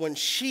imminent when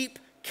sheep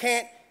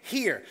can't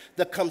hear.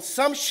 The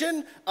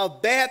consumption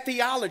of bad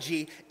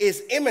theology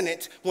is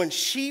imminent when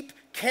sheep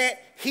can't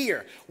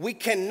hear. We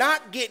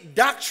cannot get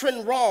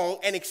doctrine wrong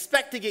and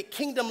expect to get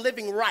kingdom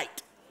living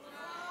right.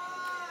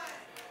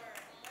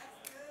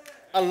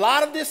 A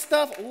lot of this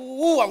stuff,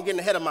 I'm getting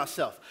ahead of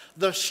myself.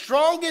 The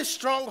strongest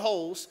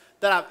strongholds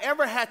that I've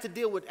ever had to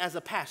deal with as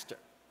a pastor,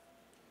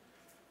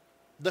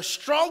 the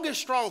strongest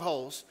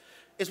strongholds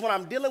is when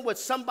I'm dealing with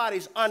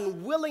somebody's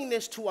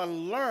unwillingness to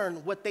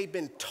unlearn what they've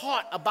been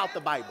taught about the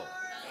Bible.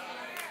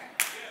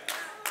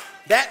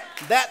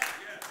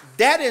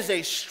 That is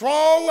a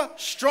stronghold.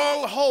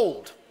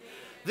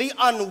 The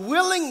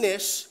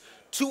unwillingness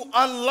to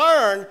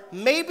unlearn,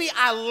 maybe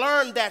I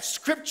learned that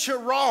scripture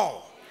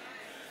wrong.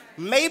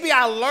 Maybe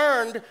I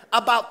learned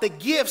about the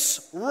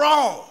gifts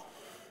wrong.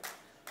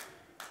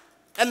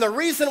 And the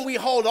reason we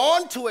hold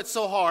on to it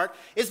so hard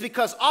is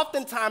because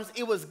oftentimes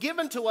it was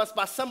given to us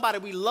by somebody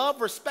we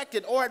love,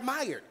 respected, or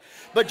admired.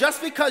 But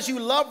just because you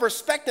love,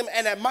 respect them,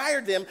 and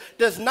admire them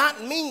does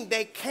not mean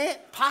they can't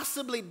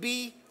possibly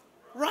be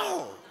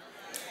wrong.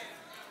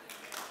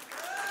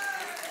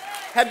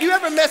 Have you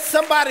ever met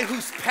somebody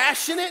who's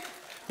passionate,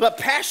 but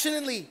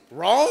passionately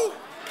wrong?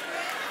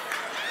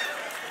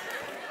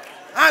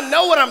 I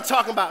know what I'm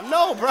talking about.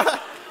 No, bruh.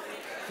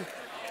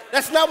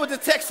 That's not what the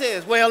text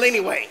says. Well,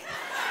 anyway.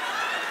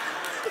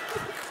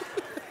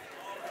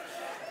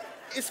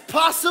 It's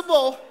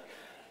possible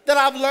that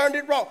I've learned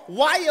it wrong.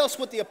 Why else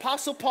would the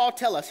Apostle Paul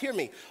tell us? Hear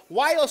me.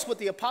 Why else would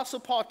the Apostle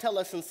Paul tell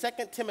us in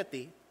 2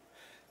 Timothy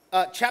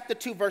chapter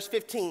 2, verse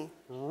 15,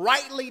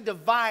 rightly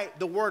divide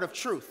the word of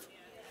truth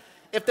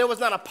if there was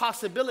not a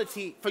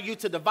possibility for you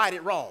to divide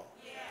it wrong?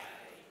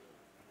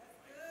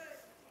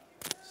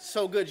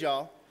 So good,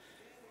 y'all.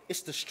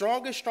 It's the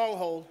strongest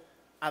stronghold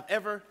I've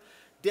ever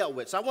dealt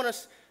with. So I want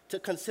us to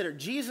consider,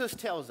 Jesus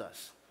tells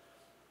us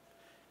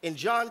in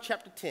John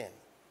chapter 10,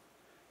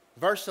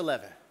 verse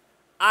 11,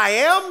 I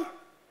am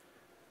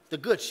the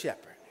good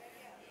shepherd.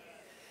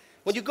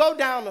 When you go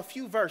down a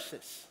few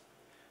verses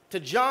to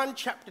John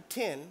chapter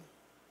 10,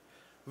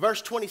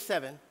 verse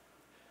 27,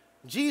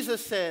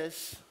 Jesus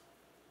says,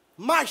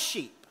 my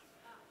sheep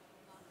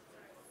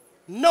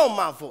know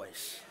my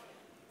voice.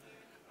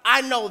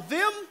 I know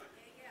them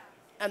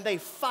and they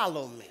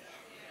follow me.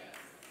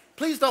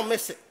 Please don't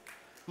miss it.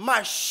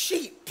 My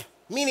sheep,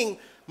 meaning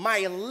my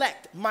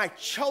elect, my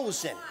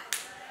chosen,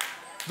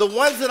 the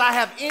ones that I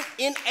have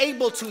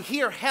enabled to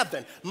hear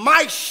heaven,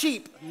 my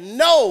sheep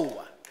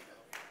know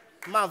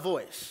my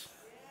voice.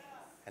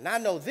 And I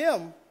know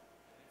them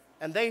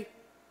and they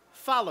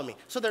follow me.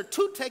 So there are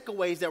two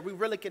takeaways that we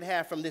really could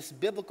have from this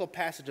biblical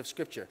passage of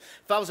Scripture.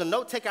 If I was a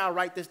note taker, I'll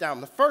write this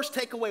down. The first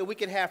takeaway we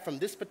could have from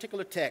this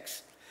particular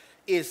text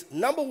is,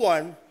 number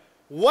one,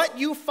 what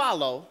you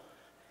follow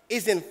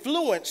is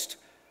influenced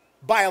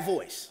by a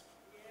voice.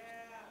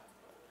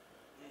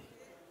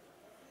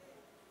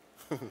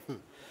 Yeah.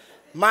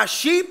 My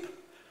sheep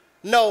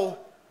know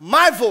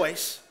my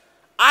voice.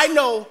 I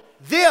know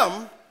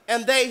them,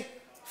 and they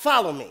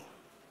follow me.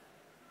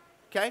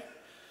 Okay?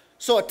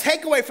 So a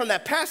takeaway from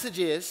that passage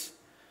is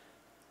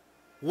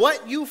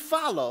what you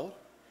follow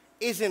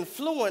is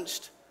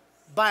influenced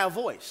by a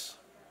voice.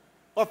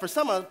 Or for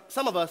some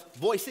of us,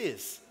 voice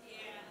is.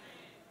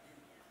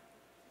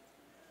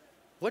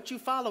 What you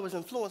follow is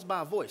influenced by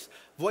a voice.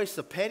 Voice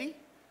of petty,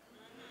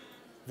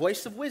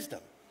 voice of wisdom.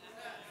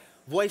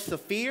 voice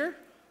of fear,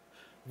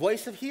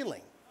 voice of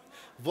healing,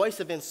 voice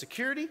of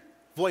insecurity,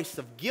 voice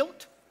of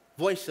guilt,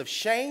 voice of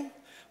shame,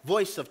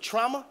 voice of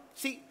trauma.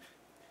 See,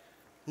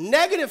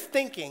 negative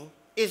thinking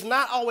is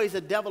not always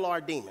a devil or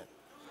a demon.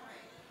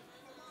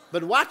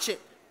 But watch it.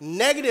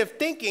 Negative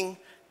thinking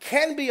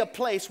can be a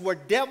place where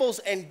devils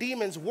and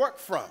demons work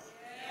from.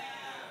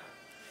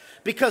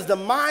 Because the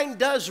mind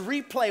does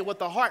replay what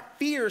the heart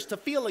fears to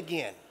feel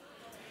again.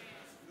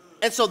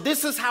 And so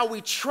this is how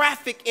we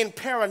traffic in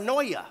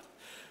paranoia.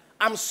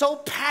 I'm so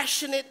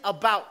passionate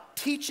about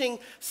teaching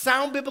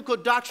sound biblical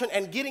doctrine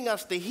and getting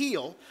us to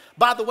heal.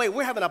 By the way,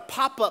 we're having a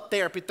pop-up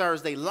therapy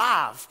Thursday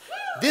live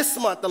this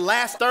month, the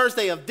last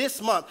Thursday of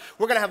this month.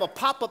 We're going to have a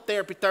pop-up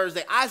therapy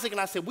Thursday. Isaac and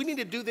I said, we need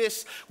to do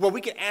this where we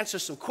can answer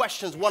some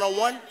questions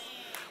one-on-one,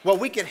 where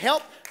we can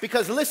help.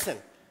 Because listen,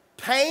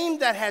 pain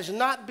that has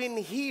not been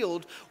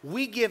healed,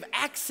 we give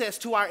access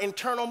to our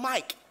internal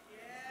mic.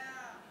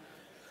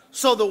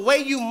 So the way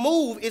you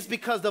move is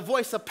because the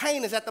voice of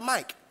pain is at the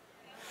mic.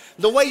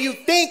 The way you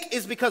think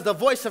is because the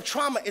voice of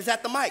trauma is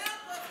at the mic.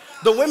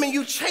 The women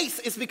you chase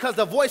is because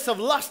the voice of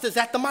lust is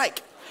at the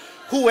mic.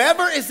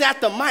 Whoever is at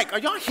the mic, are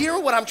y'all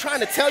hearing what I'm trying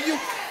to tell you?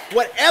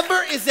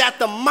 Whatever is at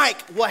the mic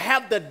will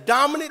have the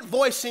dominant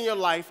voice in your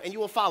life and you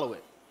will follow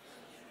it.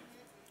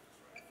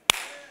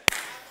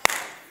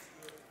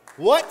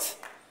 What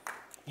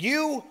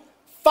you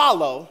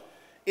follow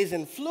is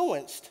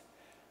influenced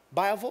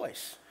by a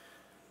voice.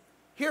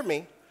 Hear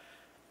me.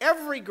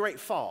 Every great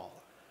fall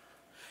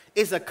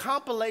is a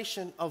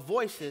compilation of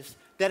voices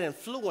that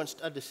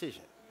influenced a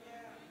decision.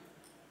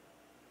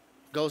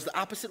 Goes the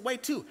opposite way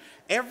too.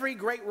 Every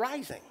great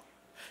rising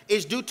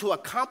is due to a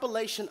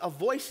compilation of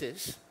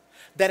voices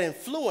that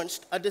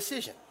influenced a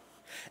decision.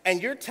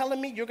 And you're telling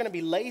me you're going to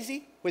be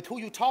lazy with who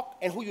you talk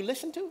and who you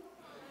listen to?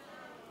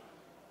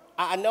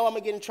 I know I'm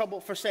going to get in trouble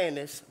for saying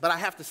this, but I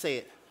have to say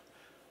it.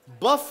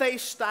 Buffet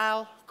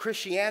style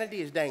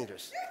Christianity is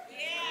dangerous.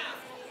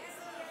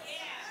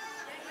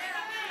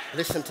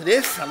 Listen to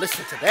this, I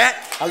listen to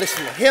that, I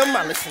listen to him,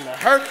 I listen to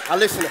her, I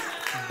listen to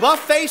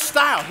buffet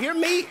style. Hear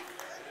me.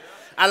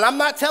 And I'm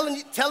not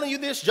telling you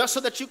this just so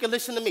that you can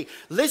listen to me.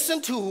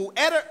 Listen to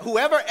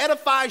whoever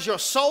edifies your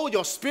soul,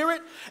 your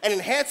spirit, and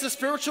enhances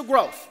spiritual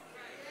growth.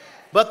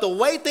 But the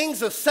way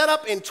things are set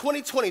up in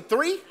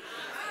 2023,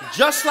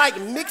 just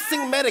like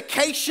mixing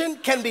medication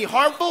can be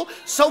harmful,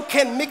 so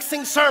can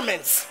mixing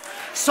sermons.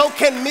 So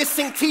can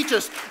missing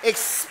teachers,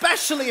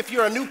 especially if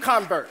you're a new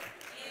convert.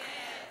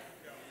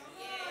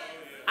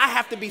 I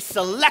have to be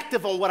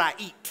selective on what I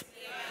eat.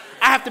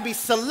 I have to be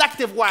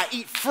selective where I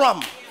eat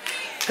from.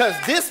 Because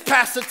this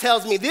pastor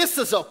tells me this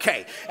is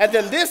okay. And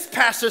then this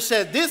pastor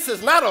said this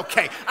is not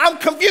okay. I'm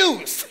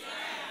confused.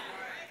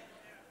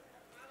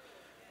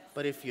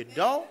 But if you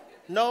don't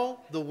know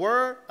the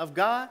word of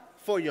God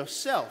for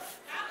yourself,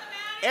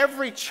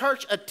 every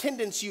church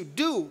attendance you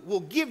do will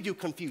give you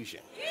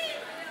confusion.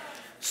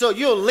 So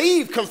you'll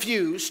leave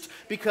confused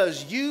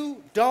because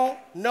you don't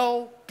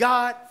know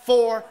God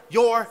for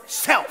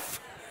yourself.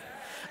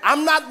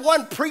 I'm not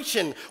one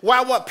preaching where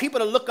I want people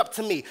to look up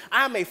to me.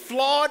 I'm a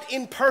flawed,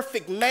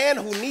 imperfect man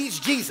who needs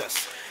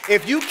Jesus.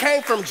 If you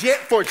came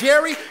for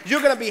Jerry,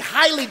 you're going to be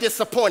highly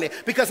disappointed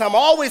because I'm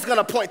always going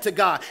to point to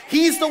God.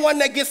 He's the one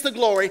that gets the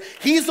glory.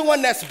 He's the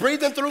one that's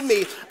breathing through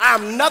me.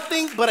 I'm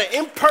nothing but an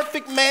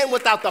imperfect man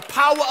without the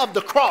power of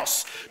the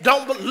cross.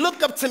 Don't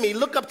look up to me.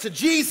 Look up to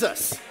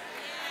Jesus.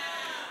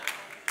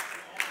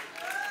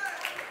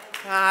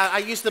 I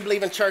used to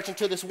believe in church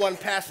until this one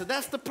pastor.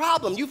 That's the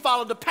problem. You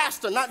follow the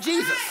pastor, not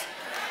Jesus.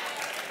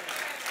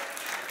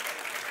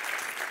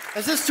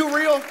 Is this too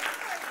real?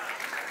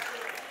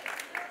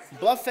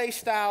 Buffet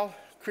style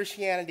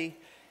Christianity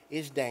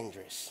is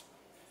dangerous.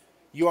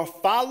 Your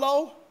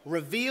follow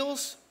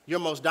reveals your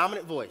most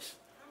dominant voice.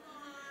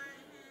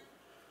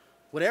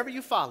 Whatever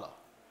you follow.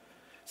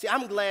 See,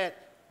 I'm glad,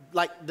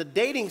 like, the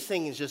dating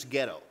scene is just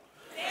ghetto.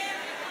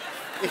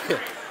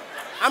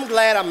 I'm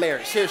glad I'm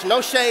married. Seriously,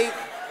 no shade.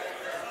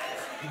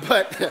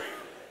 But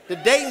the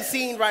dating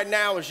scene right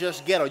now is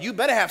just ghetto. You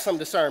better have some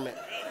discernment.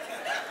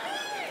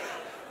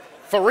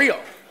 For real.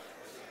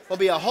 There'll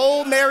be a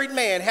whole married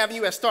man having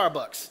you at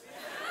Starbucks,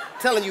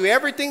 telling you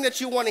everything that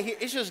you want to hear.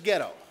 It's just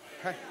ghetto.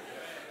 Right?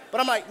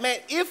 But I'm like, man,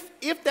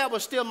 if that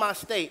was still my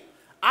state,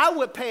 I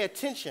would pay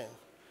attention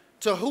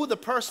to who the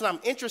person I'm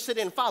interested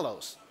in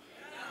follows.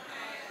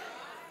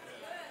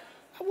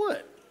 I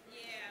would.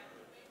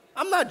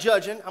 I'm not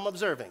judging, I'm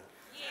observing.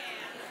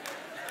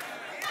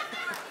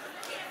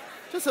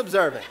 Just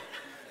observing.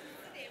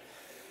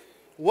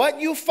 What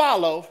you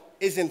follow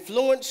is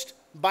influenced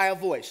by a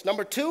voice.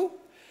 Number two,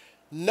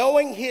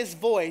 knowing his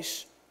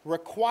voice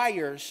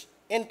requires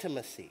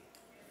intimacy.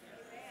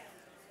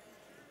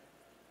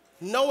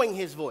 Knowing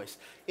his voice.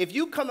 If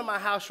you come to my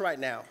house right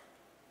now,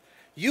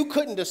 you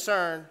couldn't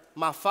discern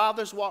my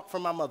father's walk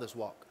from my mother's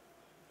walk.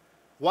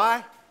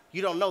 Why?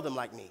 You don't know them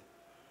like me.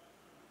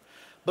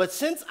 But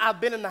since I've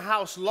been in the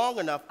house long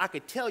enough, I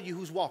could tell you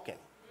who's walking.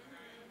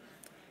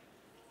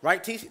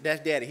 Right, TC?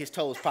 That's daddy, his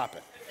toes popping.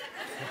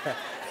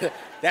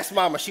 That's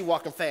mama, she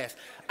walking fast.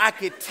 I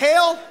could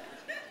tell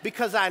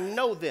because I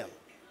know them.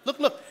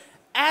 Look,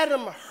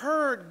 Adam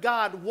heard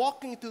God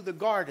walking through the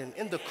garden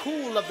in the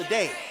cool of the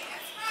day.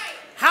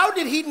 How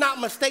did he not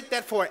mistake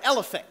that for an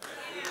elephant,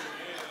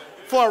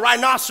 for a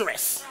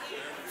rhinoceros,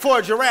 for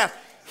a giraffe?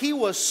 He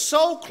was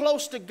so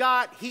close to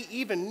God, he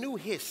even knew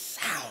his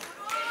sound.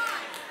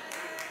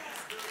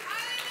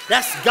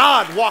 That's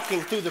God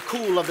walking through the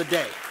cool of the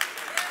day.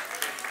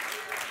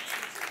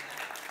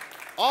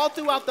 All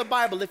throughout the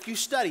Bible, if you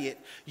study it,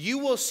 you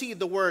will see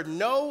the word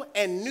know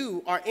and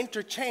knew are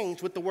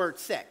interchanged with the word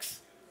sex.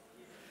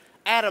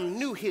 Adam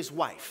knew his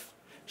wife.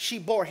 She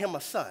bore him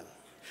a son.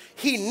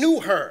 He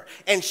knew her,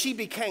 and she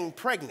became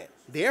pregnant.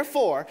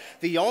 Therefore,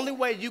 the only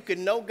way you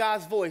can know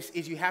God's voice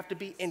is you have to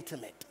be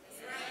intimate.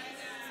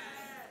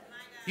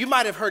 You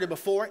might have heard it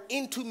before,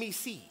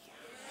 intimacy.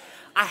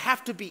 I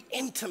have to be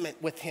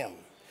intimate with him.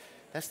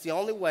 That's the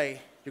only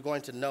way you're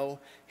going to know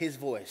his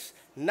voice.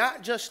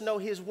 Not just know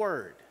his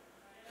word,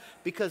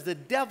 because the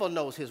devil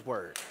knows his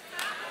word.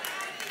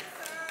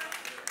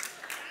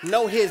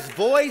 Know his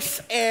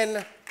voice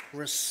and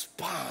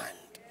respond.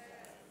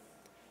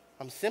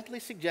 I'm simply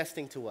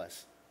suggesting to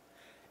us,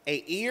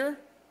 an ear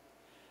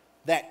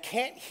that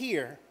can't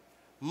hear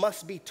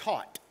must be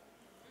taught.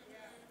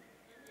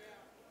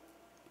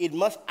 It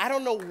must, I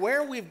don't know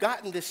where we've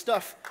gotten this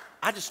stuff.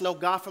 I just know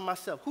God for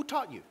myself. Who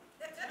taught you?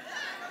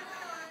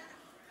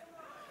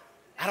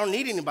 I don't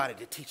need anybody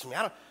to teach me.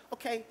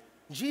 Okay,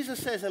 Jesus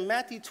says in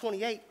Matthew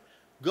 28,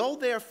 go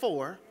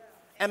therefore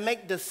and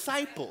make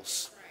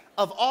disciples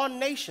of all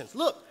nations.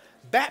 Look,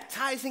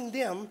 baptizing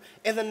them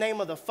in the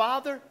name of the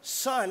Father,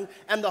 Son,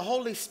 and the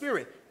Holy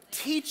Spirit,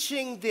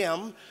 teaching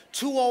them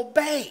to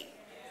obey.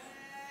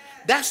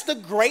 That's the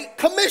Great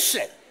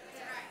Commission.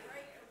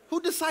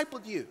 Who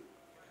discipled you?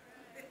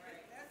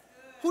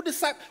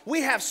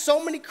 We have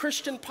so many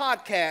Christian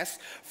podcasts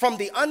from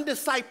the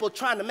undiscipled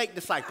trying to make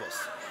disciples.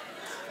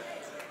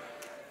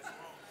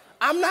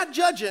 I'm not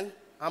judging,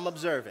 I'm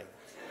observing.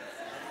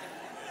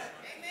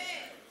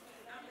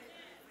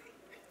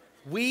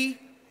 We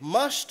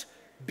must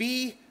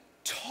be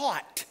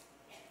taught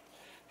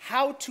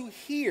how to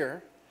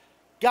hear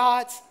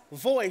God's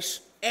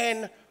voice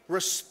and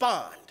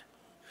respond.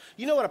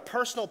 You know what a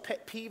personal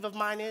pet peeve of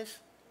mine is?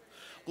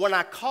 When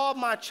I call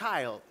my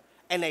child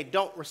and they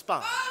don't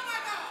respond.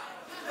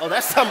 Oh,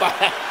 that's somebody.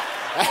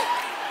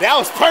 That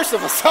was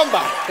personal for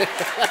somebody.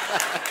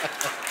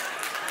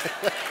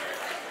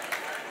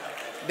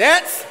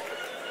 That's,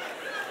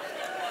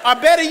 or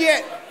better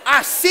yet,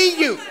 I see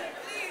you.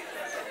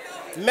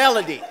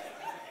 Melody.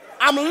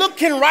 I'm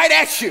looking right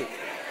at you.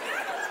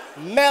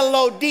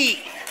 Melody.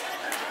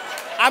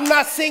 I'm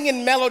not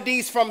singing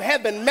melodies from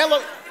heaven.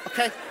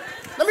 Okay.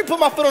 Let me put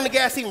my foot on the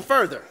gas even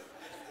further.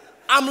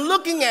 I'm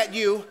looking at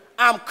you,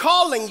 I'm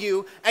calling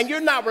you, and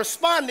you're not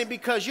responding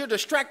because you're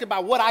distracted by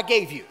what I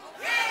gave you.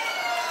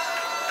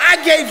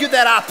 I gave you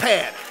that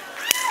iPad.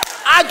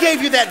 I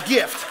gave you that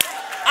gift.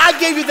 I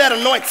gave you that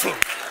anointing.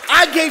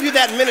 I gave you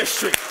that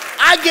ministry.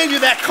 I gave you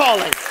that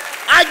calling.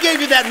 I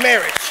gave you that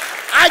marriage.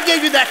 I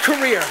gave you that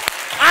career.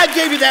 I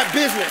gave you that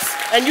business.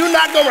 And you're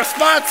not going to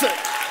respond to it.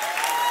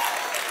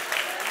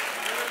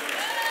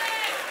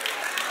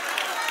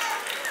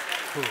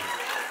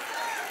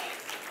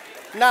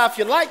 Now, if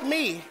you're like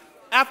me,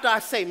 after I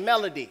say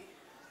melody,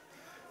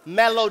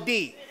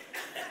 melody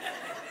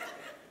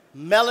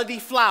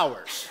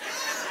flowers,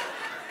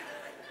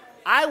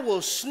 I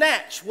will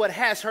snatch what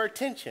has her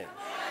attention.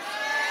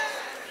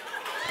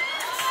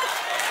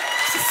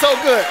 This is so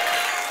good.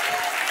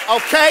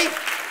 Okay?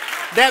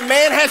 That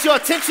man has your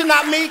attention,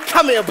 not me.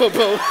 Come here, boo-boo.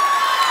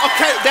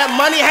 Okay, that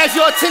money has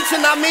your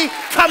attention, not me.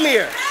 Come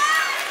here.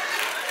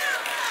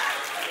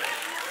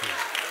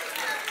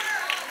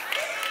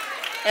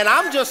 And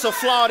I'm just a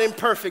flawed,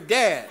 imperfect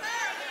dad.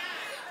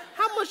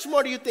 How much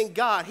more do you think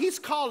God, he's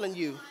calling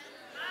you.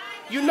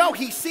 You know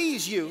he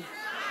sees you.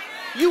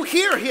 You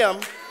hear him,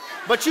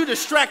 but you're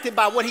distracted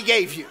by what he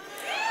gave you.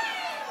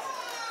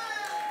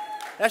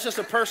 That's just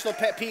a personal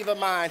pet peeve of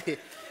mine.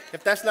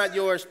 If that's not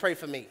yours, pray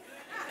for me,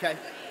 okay?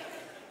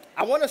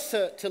 I want us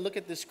to look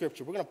at this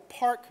scripture. We're going to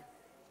park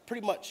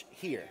pretty much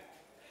here.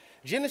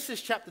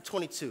 Genesis chapter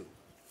 22.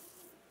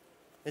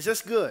 Is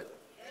this good?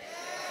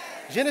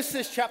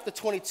 Genesis chapter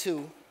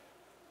 22,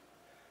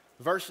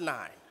 verse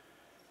 9.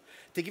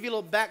 To give you a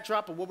little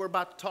backdrop of what we're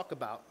about to talk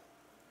about,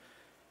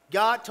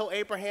 God told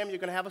Abraham, you're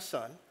going to have a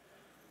son.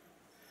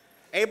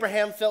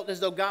 Abraham felt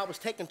as though God was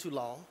taking too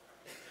long,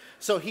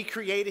 so he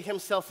created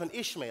himself an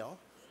Ishmael.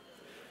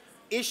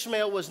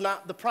 Ishmael was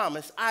not the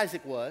promise,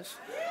 Isaac was.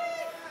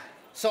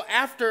 So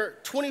after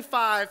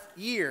 25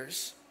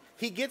 years,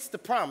 he gets the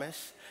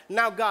promise.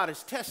 Now God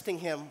is testing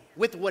him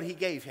with what he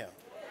gave him.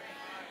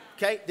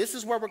 Okay, this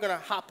is where we're going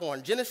to hop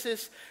on.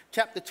 Genesis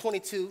chapter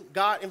 22,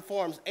 God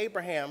informs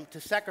Abraham to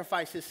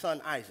sacrifice his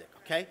son Isaac,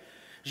 okay?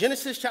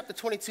 Genesis chapter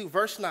 22,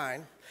 verse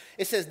 9,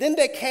 it says, then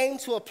they came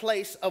to a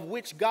place of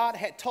which God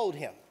had told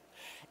him.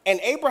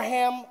 And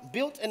Abraham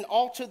built an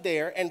altar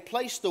there and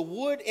placed the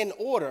wood in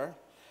order,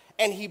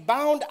 and he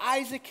bound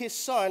Isaac his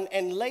son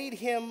and laid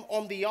him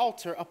on the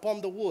altar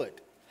upon the wood.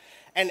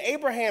 And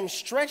Abraham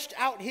stretched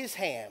out his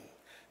hand,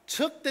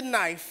 took the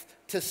knife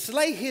to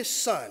slay his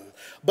son.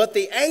 But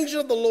the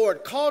angel of the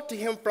Lord called to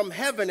him from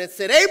heaven and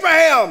said,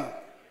 Abraham,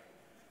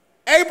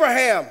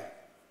 Abraham.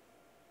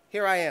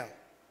 Here I am,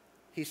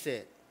 he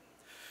said.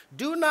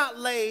 Do not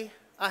lay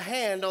a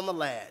hand on the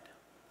lad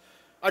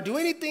or do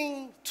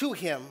anything to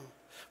him,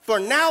 for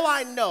now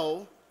I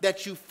know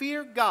that you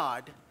fear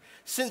God,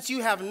 since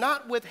you have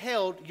not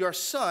withheld your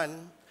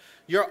son,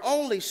 your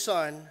only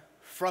son,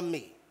 from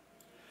me.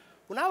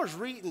 When I was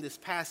reading this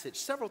passage,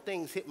 several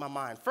things hit my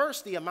mind.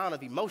 First, the amount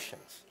of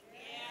emotions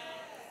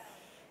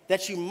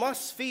that you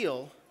must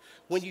feel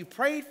when you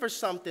prayed for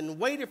something,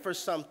 waited for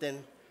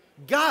something,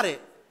 got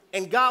it,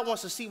 and God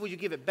wants to see will you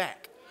give it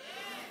back.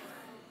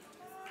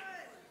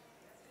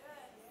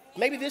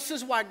 Maybe this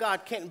is why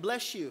God can't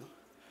bless you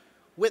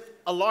with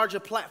a larger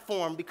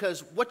platform,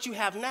 because what you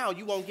have now,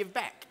 you won't give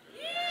back.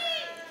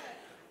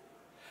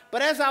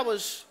 But as I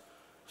was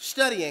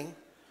studying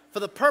for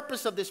the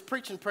purpose of this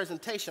preaching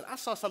presentation, I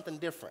saw something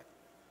different.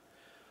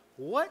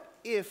 What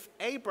if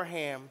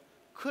Abraham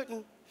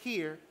couldn't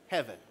hear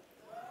heaven?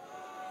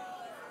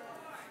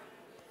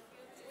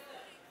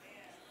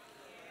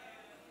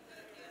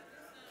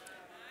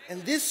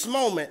 In this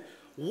moment,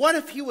 what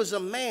if he was a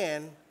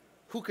man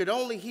who could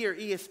only hear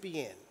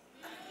ESPN?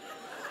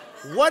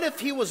 What if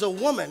he was a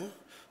woman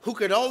who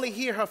could only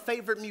hear her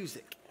favorite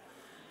music?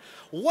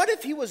 What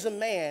if he was a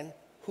man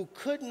who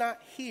could not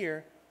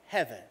hear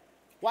heaven?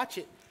 Watch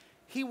it.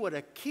 He would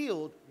have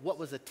killed what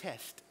was a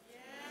test.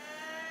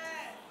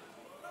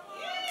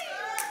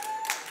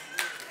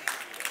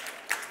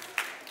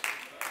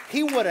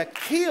 He would have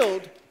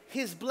killed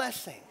his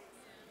blessing.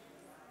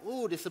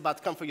 Ooh, this is about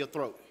to come for your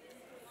throat.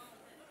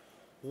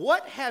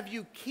 What have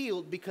you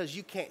killed because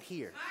you can't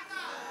hear?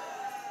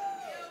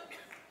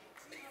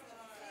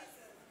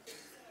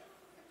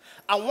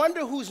 I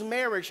wonder whose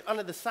marriage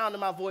under the sound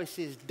of my voice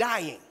is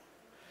dying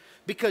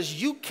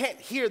because you can't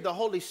hear the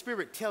Holy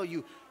Spirit tell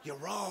you you're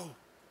wrong.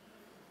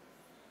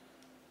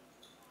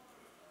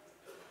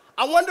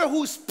 I wonder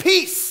whose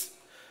peace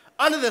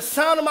under the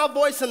sound of my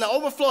voice and the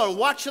overflow and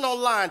watching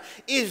online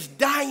is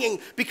dying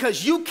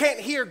because you can't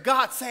hear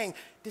God saying,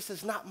 this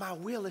is not my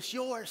will, it's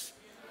yours.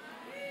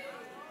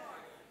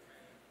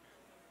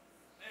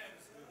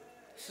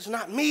 This is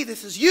not me,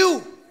 this is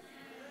you.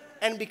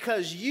 And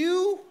because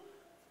you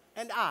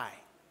and I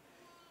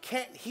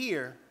can't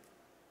hear,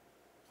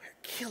 we're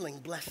killing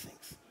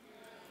blessings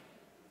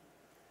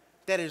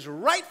that is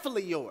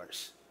rightfully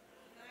yours.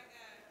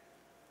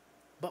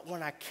 But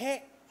when I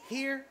can't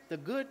hear the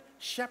good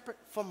shepherd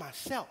for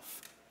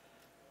myself,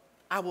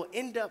 I will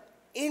end up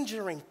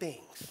injuring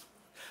things.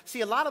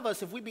 See, a lot of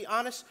us, if we be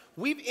honest,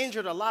 we've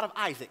injured a lot of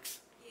Isaacs.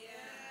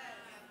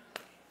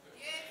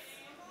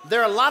 There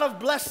are a lot of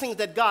blessings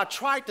that God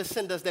tried to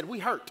send us that we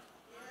hurt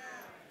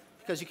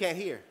because you can't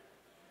hear.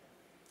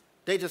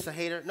 They just a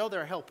hater. No,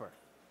 they're a helper.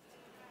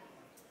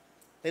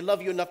 They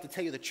love you enough to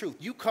tell you the truth.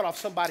 You cut off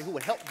somebody who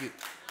would help you.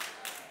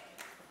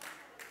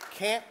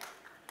 Can't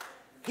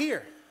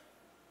hear.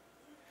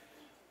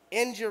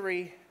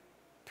 Injury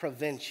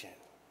prevention.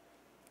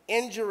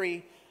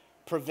 Injury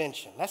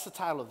prevention. That's the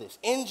title of this.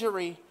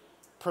 Injury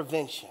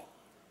prevention.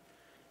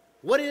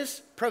 What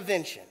is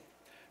prevention?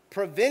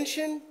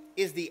 Prevention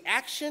is the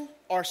action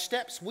or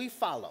steps we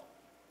follow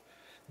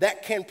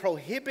that can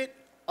prohibit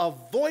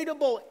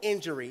avoidable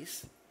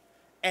injuries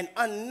and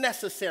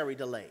unnecessary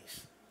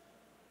delays.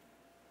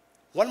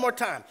 One more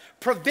time.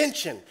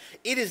 Prevention.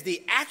 It is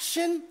the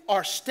action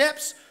or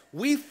steps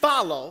we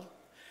follow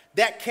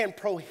that can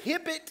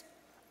prohibit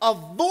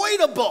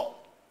avoidable,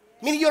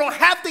 meaning you don't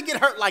have to get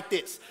hurt like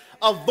this,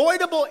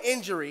 avoidable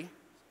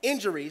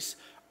injuries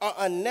or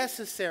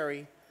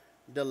unnecessary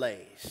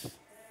delays.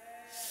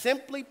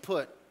 Simply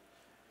put,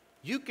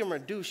 you can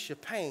reduce your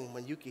pain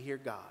when you can hear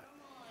God.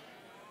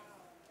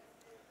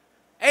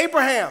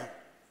 Abraham,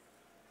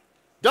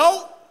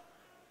 don't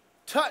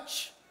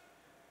touch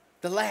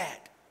the lad,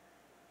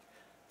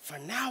 for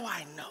now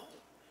I know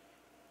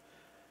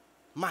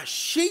my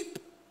sheep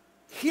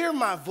hear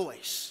my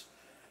voice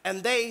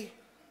and they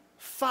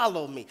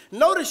follow me.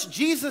 Notice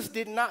Jesus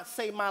did not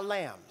say my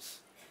lambs.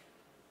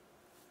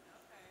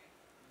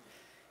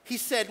 He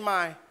said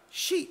my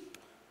sheep.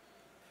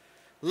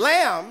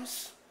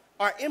 Lambs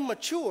are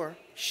immature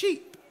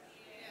sheep.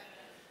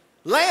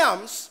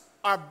 Lambs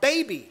are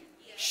baby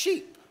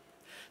sheep.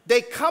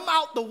 They come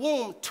out the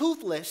womb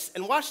toothless,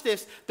 and watch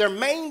this, their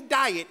main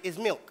diet is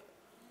milk.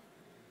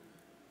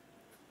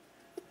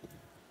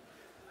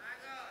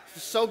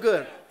 So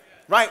good.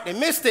 Right, they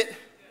missed it.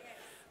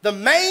 The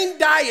main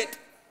diet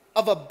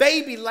of a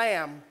baby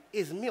lamb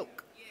is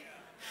milk.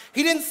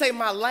 He didn't say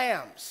my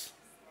lambs.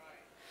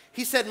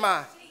 He said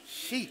my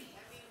sheep.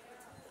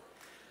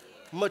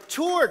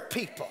 Matured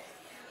people.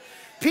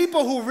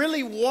 People who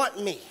really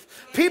want me.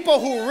 People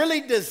who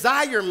really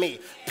desire me.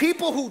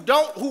 People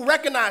who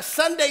recognize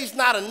Sunday's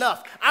not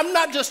enough. I'm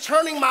not just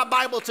turning my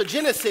Bible to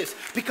Genesis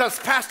because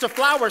Pastor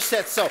Flowers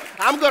said so.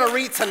 I'm going to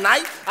read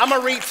tonight. I'm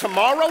going to read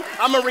tomorrow.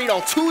 I'm going to read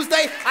on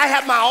Tuesday. I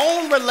have my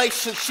own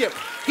relationship.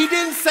 He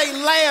didn't say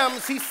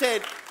lambs. He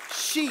said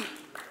sheep,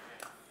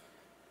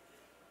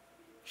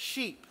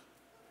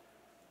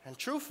 and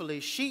truthfully,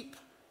 sheep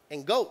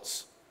and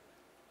goats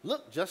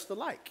look just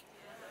alike.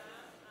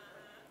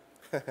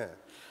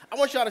 I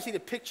want y'all to see the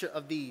picture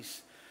of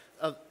these,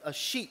 of a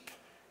sheep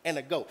and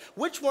a goat.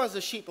 Which one's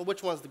the sheep and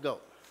which one's the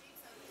goat?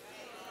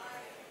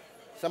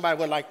 Somebody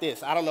went like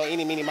this. I don't know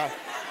any, meaning, my.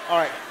 All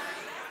right.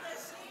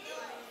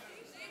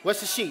 What's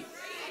the sheep?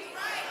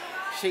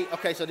 Sheep.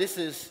 Okay, so this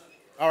is,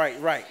 all right,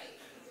 right.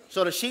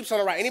 So the sheep's on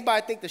the right.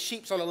 Anybody think the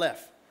sheep's on the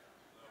left?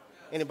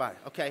 Anybody?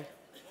 Okay.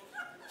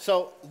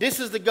 So this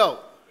is the goat.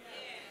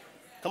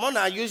 Come on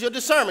now, use your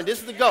discernment. This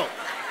is the goat.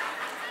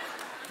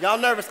 Y'all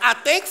nervous? I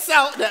think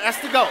so. That's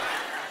the goat.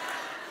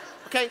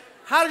 Okay,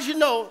 how did you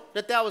know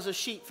that that was a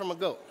sheep from a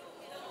goat?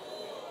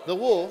 The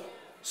wool.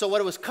 So what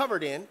it was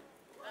covered in.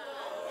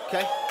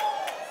 Okay.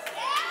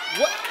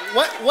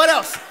 What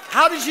else?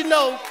 How did you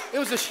know it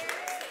was a sheep?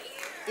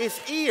 Its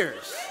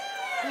ears.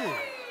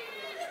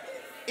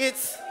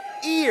 Its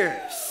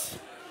ears.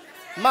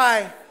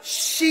 My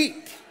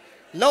sheep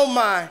know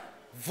my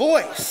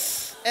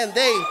voice, and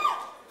they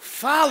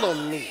follow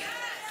me.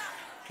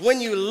 When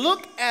you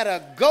look at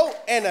a goat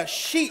and a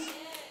sheep,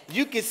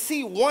 you can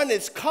see one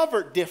is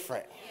covered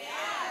different.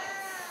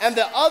 And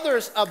the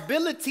other's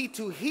ability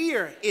to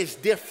hear is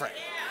different.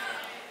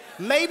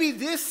 Maybe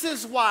this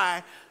is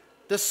why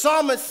the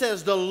psalmist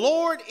says, the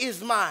Lord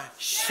is my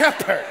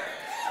shepherd.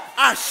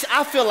 I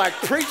feel like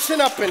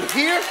preaching up in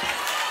here.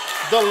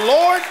 The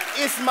Lord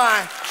is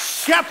my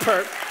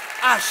shepherd.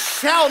 I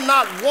shall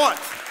not want.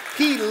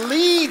 He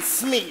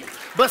leads me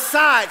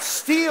beside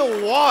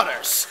still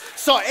waters.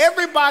 So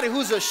everybody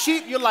who's a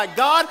sheep, you're like,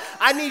 God,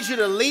 I need you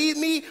to lead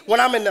me when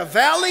I'm in the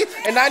valley,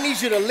 and I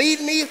need you to lead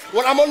me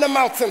when I'm on the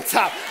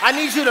mountaintop. I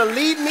need you to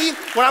lead me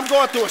when I'm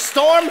going through a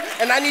storm,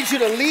 and I need you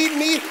to lead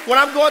me when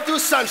I'm going through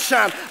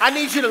sunshine. I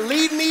need you to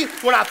lead me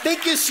when I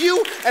think it's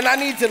you, and I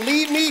need to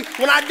lead me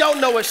when I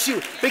don't know it's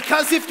you.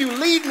 Because if you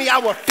lead me, I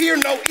will fear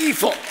no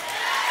evil.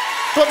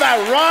 For thy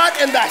rod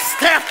and thy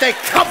staff, they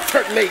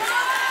comfort me.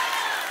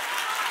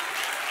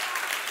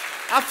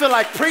 I feel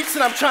like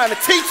preaching, I'm trying to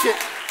teach it.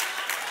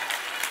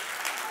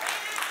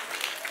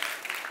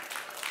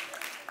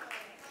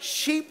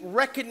 Sheep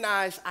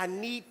recognize I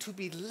need to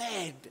be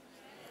led.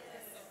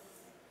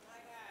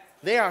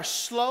 They are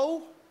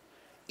slow,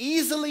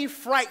 easily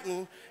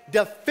frightened,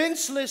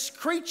 defenseless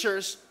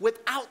creatures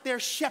without their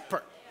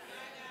shepherd.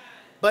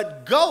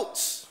 But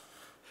goats,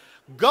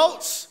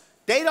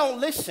 they don't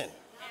listen.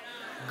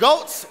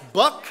 Goats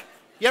buck.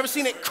 You ever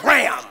seen it?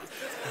 Cram.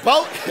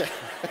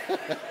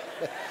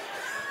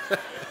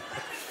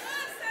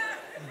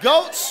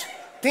 Goats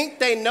think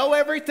they know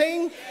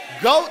everything.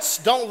 Goats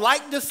don't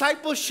like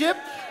discipleship.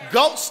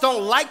 Goats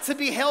don't like to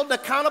be held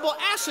accountable.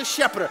 Ask a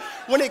shepherd.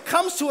 When it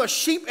comes to a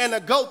sheep and a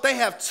goat, they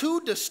have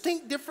two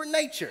distinct different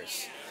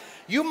natures.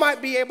 You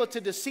might be able to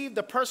deceive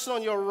the person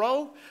on your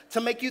row to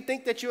make you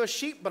think that you're a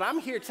sheep, but I'm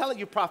here telling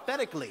you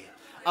prophetically,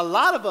 a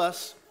lot of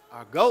us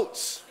are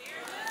goats.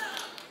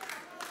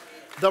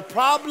 The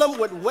problem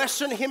with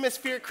Western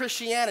Hemisphere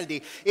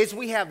Christianity is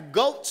we have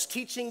goats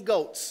teaching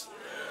goats.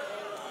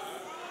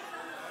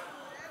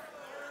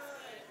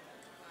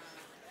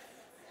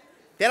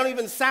 They don't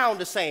even sound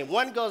the same.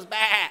 One goes bah,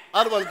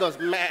 other one goes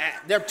meh.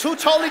 They're two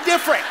totally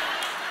different.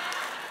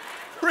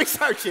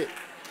 Research it.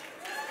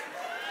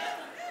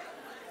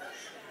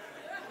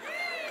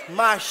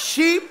 My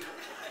sheep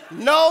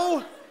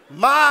know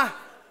my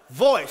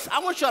voice. I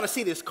want y'all to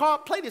see this. Carl,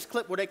 play this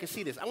clip where they can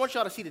see this. I want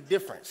y'all to see the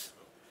difference.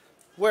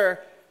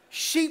 Where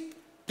sheep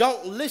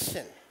don't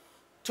listen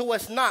to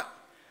what's not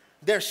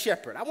their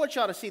shepherd. I want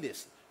y'all to see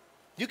this.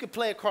 You can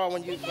play it, Carl,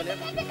 when you... That's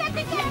amazing.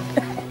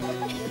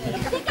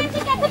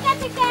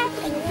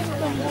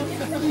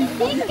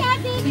 Isn't that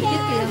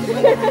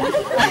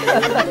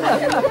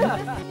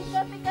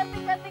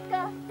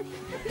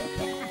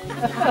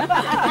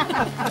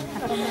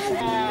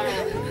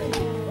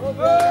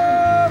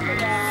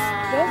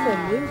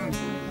amazing?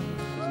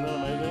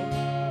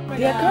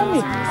 They are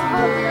coming.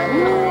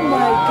 Oh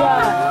my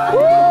God.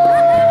 Woo!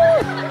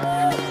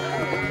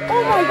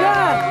 Oh my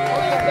God.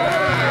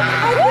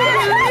 I can't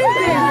believe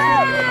this.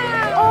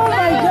 Oh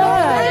my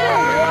God.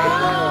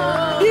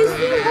 Is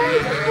he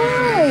right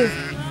voice?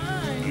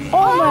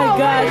 Oh my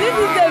God. This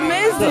is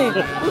amazing.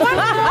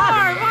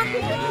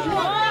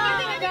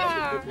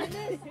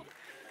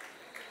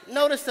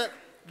 Notice that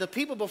the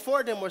people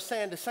before them were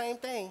saying the same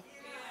thing.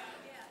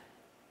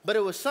 But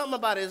it was something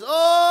about his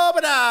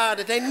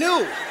that they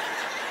knew.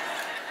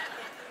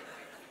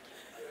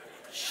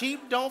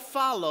 Sheep don't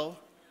follow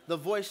the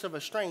voice of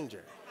a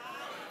stranger.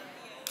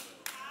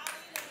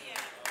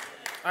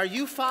 Are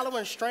you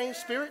following strange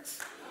spirits?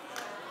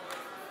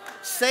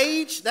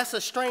 Sage, that's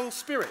a strange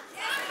spirit.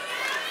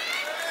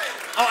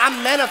 Oh,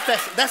 I'm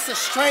manifesting. That's a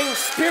strange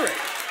spirit.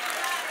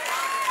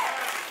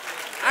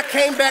 I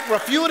came back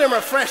refueled and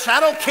refreshed. I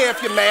don't care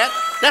if you're mad.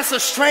 That's a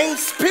strange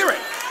spirit.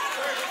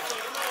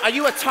 Are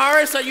you a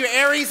Taurus? Are you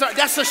Aries?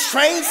 That's a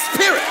strange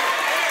spirit.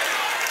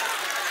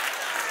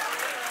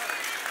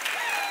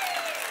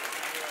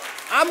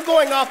 I'm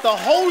going off the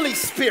Holy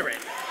Spirit.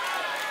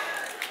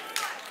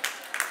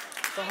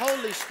 The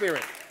Holy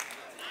Spirit.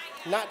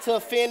 Not to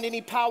offend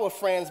any power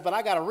friends, but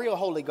I got a real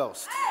Holy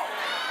Ghost.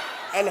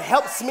 And it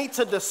helps me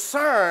to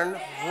discern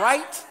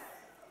right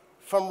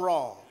from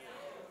wrong.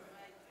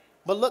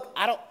 But look,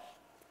 I'm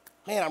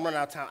running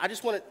out of time. I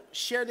just want to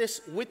share this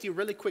with you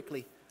really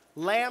quickly.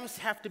 Lambs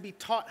have to be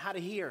taught how to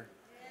hear.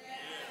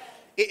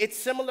 It's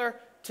similar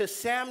to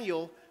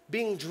Samuel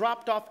being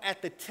dropped off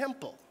at the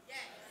temple.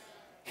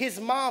 His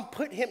mom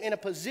put him in a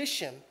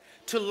position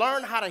to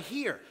learn how to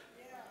hear.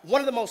 One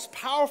of the most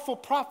powerful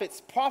prophets,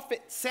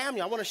 Prophet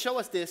Samuel, I want to show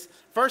us this.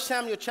 1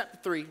 Samuel chapter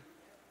 3.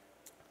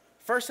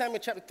 1 Samuel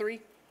chapter 3,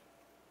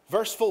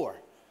 verse 4.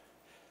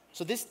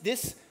 So this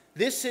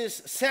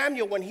is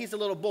Samuel when he's a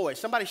little boy.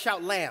 Somebody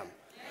shout lamb.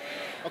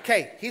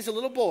 Okay, he's a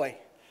little boy.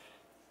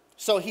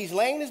 So he's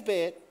laying in his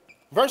bed.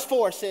 Verse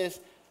 4 says,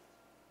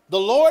 the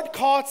Lord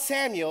called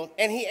Samuel,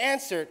 and he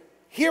answered,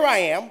 here I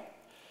am.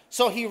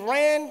 So he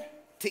ran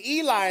to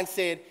Eli and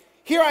said,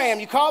 here I am,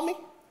 you called me?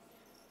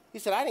 He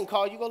said, I didn't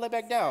call you, go lay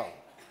back down.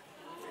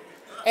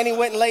 And he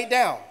went and laid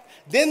down.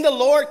 Then the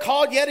Lord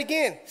called yet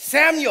again,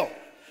 Samuel.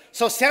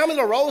 So Samuel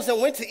arose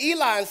and went to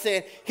Eli and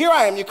said, here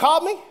I am, you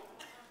called me?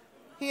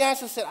 He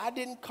answered and said, I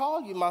didn't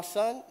call you, my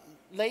son,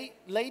 lay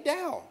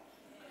down.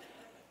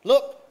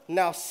 Look,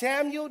 now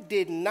Samuel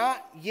did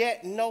not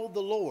yet know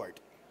the Lord,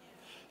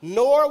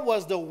 nor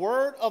was the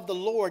word of the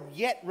Lord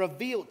yet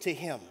revealed to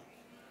him.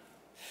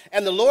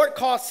 And the Lord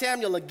called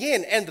Samuel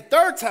again, and the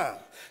third time.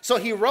 So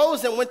he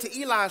rose and went to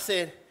Eli and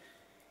said,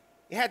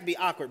 it had to be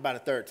awkward by the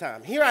third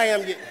time. Here I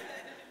am,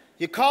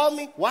 you called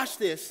me? Watch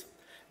this.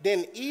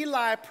 Then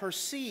Eli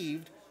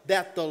perceived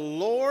that the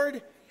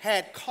Lord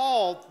had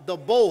called the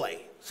boy.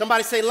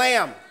 Somebody say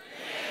lamb. Lamb.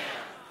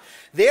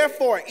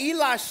 Therefore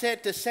Eli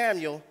said to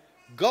Samuel,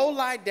 go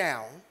lie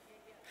down,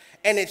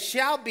 and it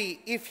shall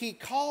be, if he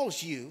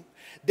calls you,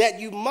 that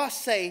you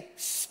must say,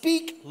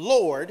 speak,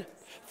 Lord,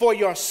 for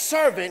your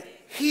servant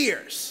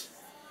hears.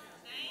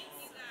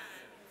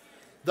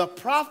 The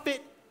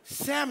prophet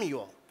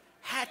Samuel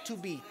had to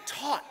be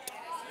taught.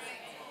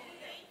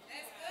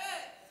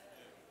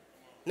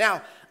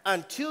 Now,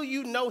 until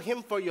you know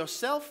him for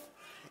yourself,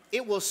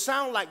 it will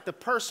sound like the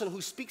person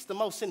who speaks the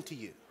most into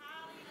you.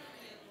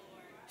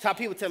 That's how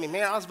people tell me,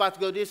 man, I was about to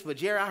go this, but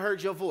Jerry, I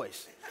heard your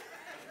voice.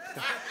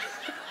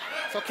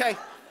 It's okay.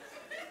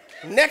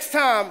 Next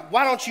time,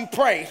 why don't you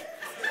pray?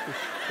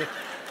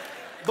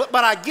 But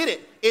I get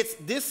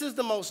it. This is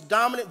the most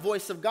dominant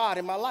voice of God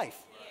in my life.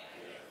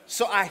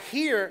 So I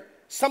hear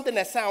something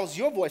that sounds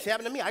your voice. It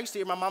happened to me. I used to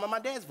hear my mom and my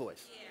dad's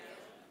voice.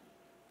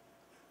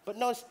 But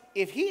notice,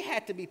 if he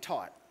had to be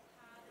taught,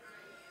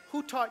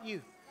 who taught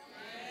you?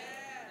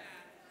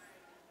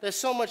 There's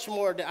so much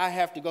more that I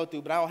have to go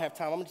through, but I don't have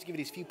time. I'm going to just give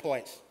you these few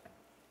points.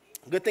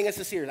 Good thing it's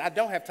a series. I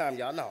don't have time,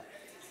 y'all. No.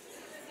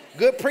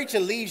 Good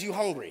preaching leaves you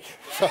hungry.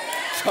 So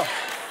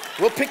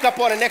we'll pick up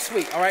on it next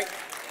week, all right?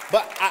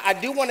 But I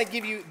do want to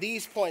give you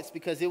these points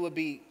because it would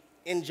be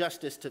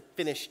injustice to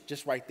finish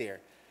just right there.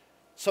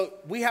 So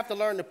we have to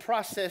learn to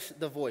process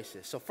the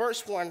voices. So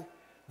first one,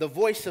 the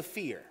voice of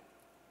fear.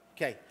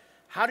 Okay,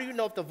 how do you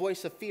know if the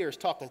voice of fear is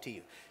talking to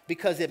you?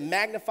 Because it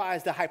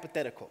magnifies the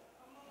hypothetical.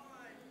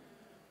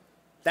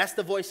 That's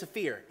the voice of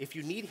fear. If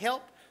you need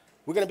help,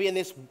 we're going to be in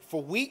this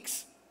for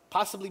weeks,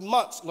 possibly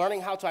months,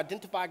 learning how to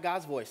identify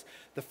God's voice.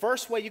 The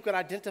first way you can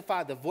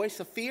identify the voice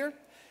of fear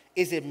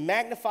is it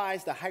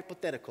magnifies the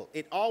hypothetical.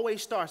 It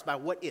always starts by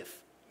what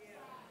if.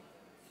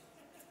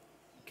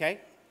 Okay?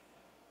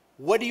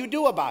 What do you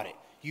do about it?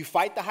 You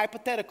fight the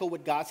hypothetical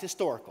with God's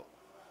historical.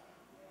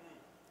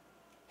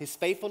 His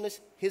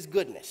faithfulness, his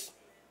goodness.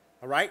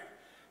 All right?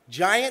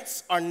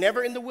 Giants are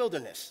never in the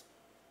wilderness.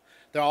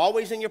 They're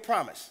always in your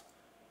promise.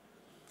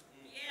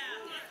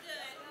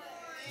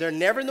 They're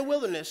never in the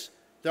wilderness.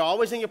 They're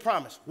always in your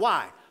promise.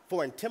 Why?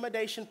 For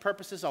intimidation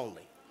purposes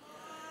only.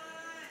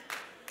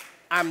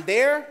 I'm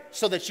there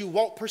so that you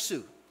won't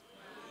pursue.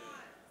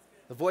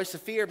 The voice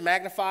of fear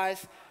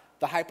magnifies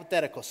the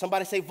hypothetical.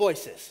 Somebody say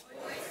voices.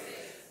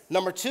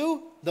 Number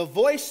two, the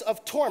voice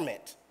of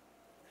torment.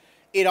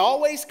 It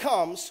always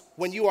comes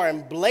when you are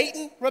in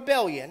blatant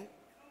rebellion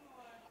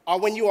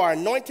or when you are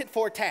anointed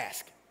for a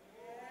task.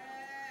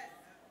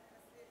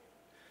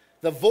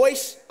 The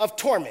voice of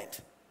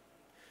torment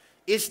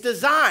is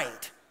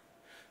designed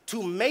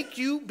to make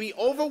you be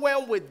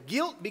overwhelmed with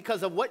guilt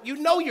because of what you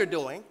know you're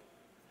doing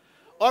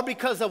or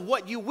because of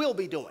what you will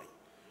be doing.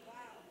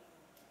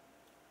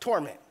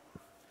 Torment.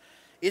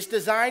 It's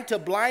designed to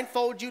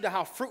blindfold you to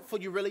how fruitful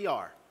you really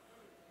are.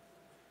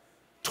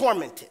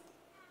 Tormented.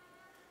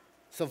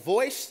 It's a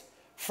voice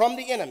from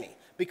the enemy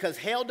because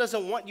hell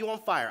doesn't want you on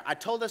fire. I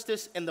told us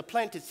this in the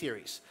Planted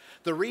series.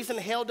 The reason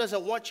hell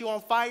doesn't want you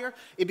on fire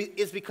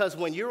is because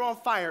when you're on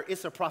fire,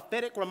 it's a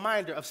prophetic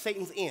reminder of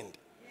Satan's end.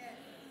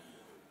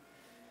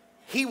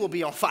 He will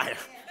be on fire.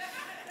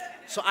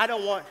 So I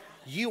don't want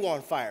you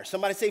on fire.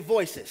 Somebody say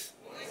voices.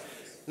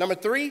 Number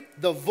three,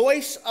 the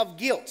voice of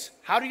guilt.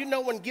 How do you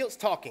know when guilt's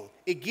talking?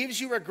 It gives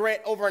you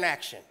regret over an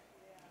action.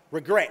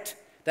 Regret.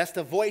 That's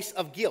the voice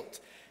of guilt.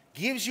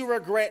 Gives you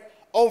regret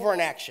over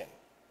an action.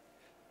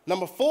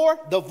 Number four,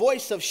 the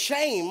voice of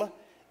shame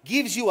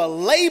gives you a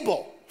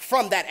label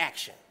from that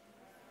action.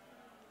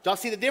 Y'all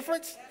see the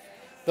difference?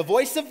 The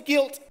voice of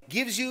guilt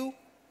gives you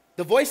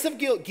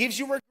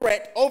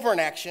regret over an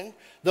action.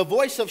 The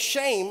voice of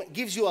shame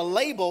gives you a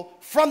label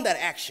from that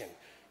action.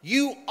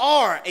 You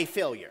are a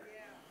failure.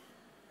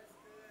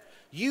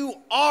 You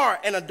are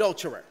an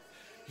adulterer.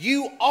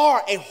 You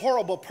are a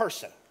horrible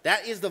person.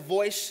 That is the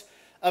voice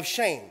of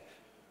shame.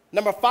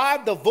 Number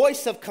 5, the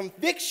voice of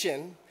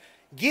conviction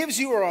gives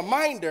you a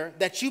reminder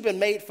that you've been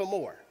made for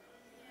more.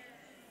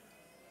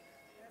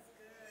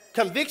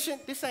 Conviction,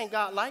 this ain't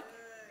God-like.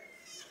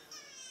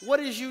 What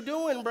is you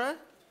doing, bruh?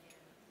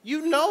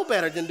 You know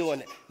better than doing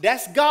it.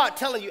 That's God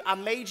telling you, I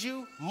made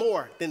you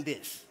more than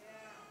this.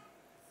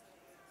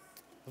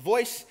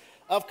 Voice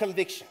of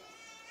conviction.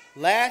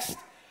 Last,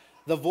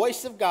 the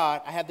voice of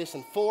God, I have this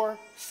in 4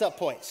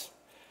 subpoints.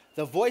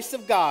 The voice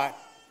of God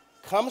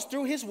comes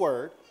through his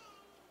word,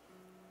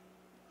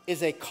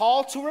 is a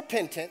call to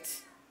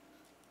repentance,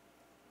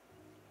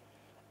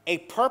 a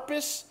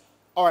purpose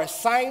or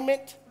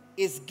assignment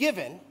is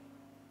given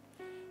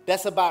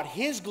that's about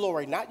his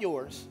glory, not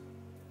yours.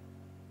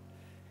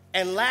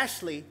 And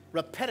lastly,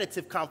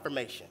 repetitive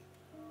confirmation.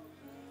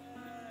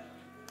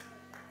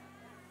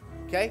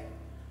 Okay?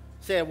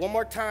 Say it one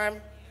more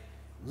time.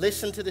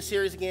 Listen to the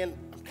series again.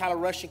 I'm kind of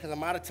rushing because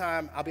I'm out of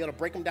time. I'll be able to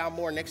break them down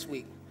more next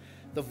week.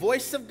 The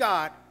voice of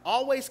God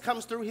always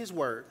comes through his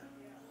word.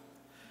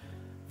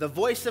 The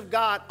voice of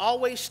God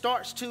always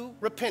starts to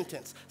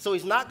repentance. So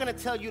he's not going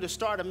to tell you to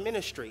start a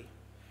ministry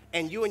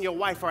and you and your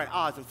wife are at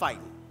odds and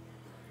fighting.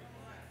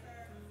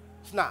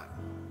 It's not.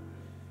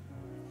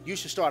 You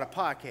should start a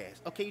podcast.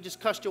 Okay, you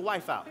just cussed your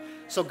wife out.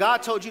 So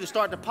God told you to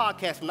start the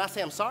podcast and not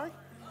say, I'm sorry?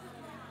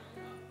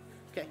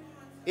 Okay.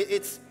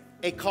 It's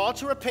a call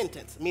to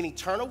repentance, meaning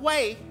turn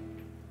away.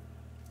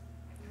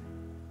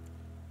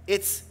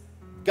 It's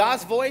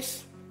God's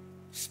voice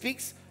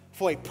speaks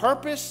for a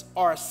purpose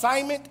or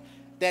assignment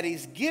that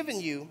he's given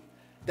you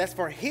that's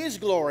for his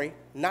glory,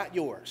 not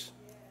yours.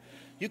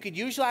 You could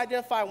usually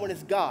identify when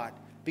it's God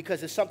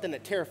because it's something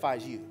that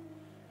terrifies you.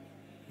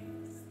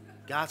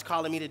 God's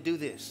calling me to do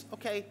this.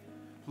 Okay,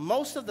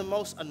 most of the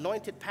most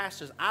anointed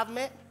pastors I've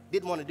met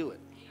didn't want to do it.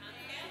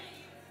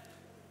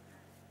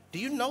 Do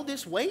you know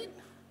this weight?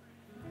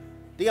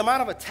 The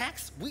amount of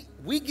attacks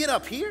we get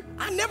up here?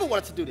 I never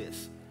wanted to do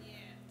this.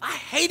 I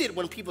hated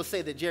when people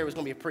say that Jerry was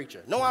going to be a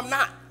preacher. No, I'm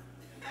not.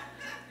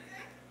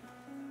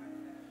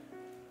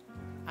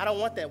 I don't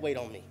want that weight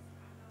on me.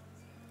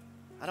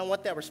 I don't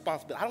want that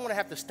responsibility. I don't want to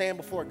have to stand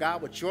before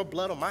God with your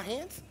blood on my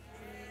hands.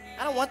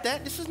 I don't want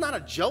that. This is not a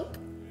joke.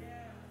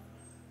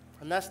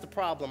 And that's the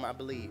problem, I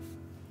believe.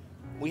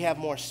 We have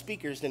more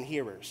speakers than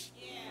hearers.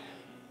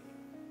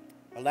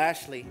 And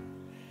lastly,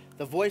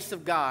 the voice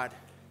of God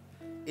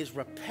is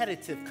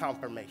repetitive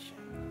confirmation.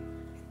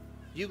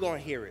 You're going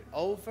to hear it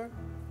over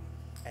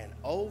and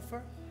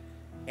over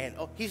and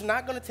over. He's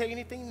not going to tell you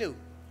anything new.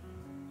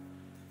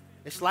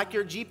 It's like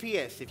your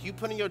GPS. If you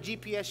put in your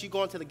GPS, you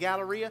go into the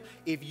Galleria.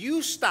 If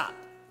you stop,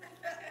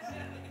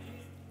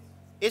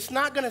 it's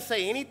not going to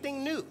say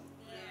anything new.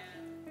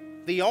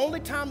 The only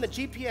time the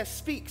GPS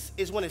speaks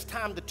is when it's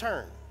time to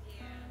turn.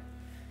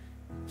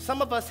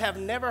 Some of us have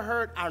never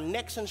heard our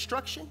next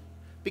instruction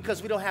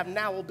because we don't have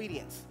now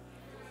obedience.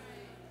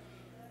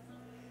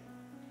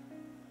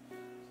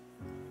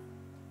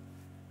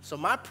 So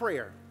my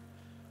prayer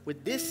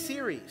with this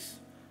series,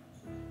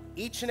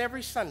 each and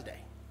every Sunday,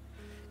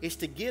 is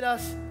to get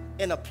us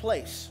in a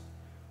place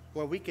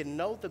where we can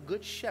know the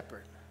Good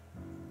Shepherd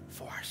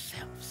for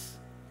ourselves.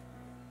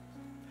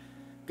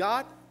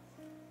 God,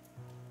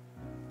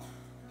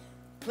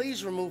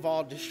 please remove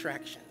all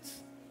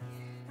distractions.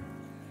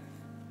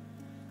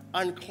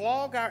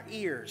 Unclog our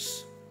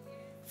ears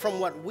from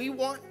what we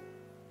want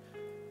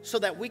so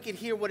that we can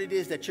hear what it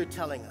is that you're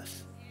telling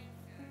us.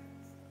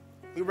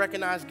 We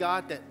recognize,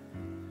 God, that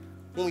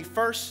when we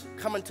first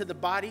come into the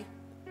body,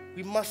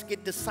 we must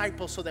get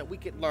disciples so that we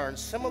could learn.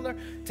 Similar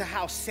to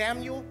how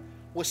Samuel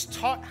was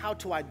taught how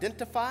to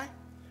identify,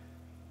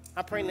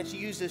 I'm praying that you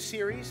use this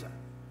series,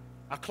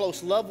 our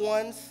close loved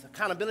ones,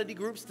 accountability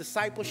groups,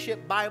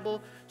 discipleship,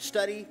 Bible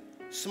study,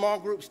 small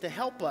groups, to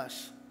help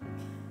us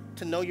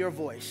to know your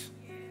voice.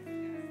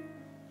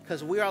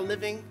 Because we are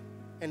living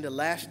in the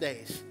last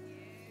days.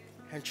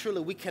 And truly,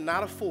 we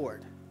cannot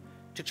afford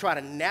to try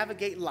to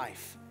navigate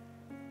life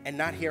and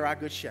not hear our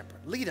Good Shepherd.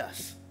 Lead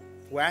us.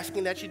 We're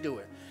asking that you do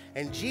it.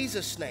 In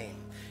Jesus' name.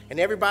 And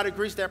everybody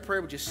agrees that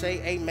prayer, would you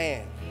say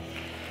amen?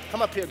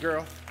 Come up here,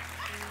 girl.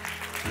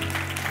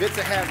 Good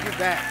to have you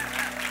back.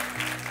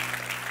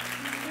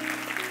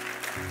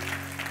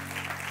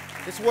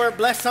 This word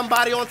blessed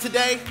somebody on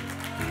today.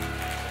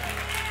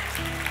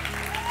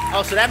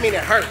 Oh, so that means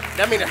it hurt.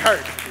 That means it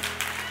hurt.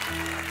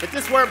 Did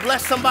this word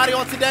bless somebody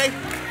on today?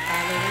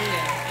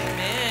 Hallelujah.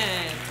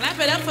 Amen. Clap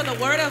it up for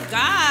the word of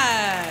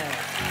God.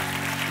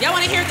 Y'all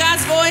want to hear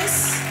God's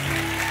voice?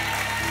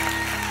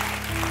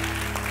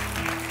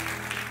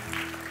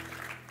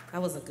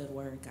 That was a good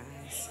word,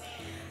 guys.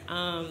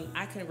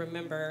 I can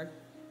remember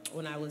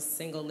when I was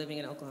single living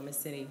in Oklahoma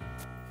City,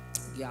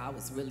 I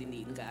was really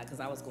needing God because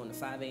I was going to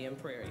 5 a.m.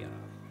 prayer, y'all.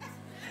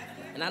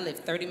 And I lived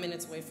 30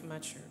 minutes away from my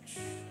church.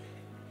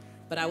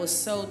 But I was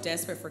so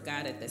desperate for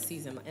God at that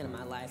season in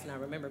my life. And I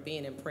remember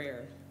being in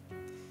prayer.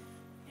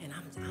 And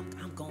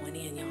I'm going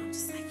in, y'all. I'm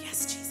just like,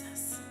 yes,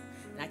 Jesus.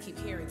 And I keep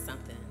hearing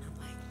something. And I'm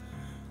like,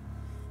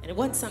 and it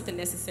wasn't something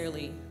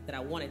necessarily that I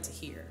wanted to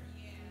hear.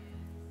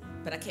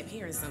 But I kept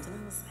hearing something.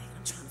 I was like,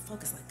 I'm trying to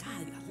focus. Like,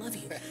 God, I love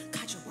you.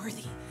 God, you're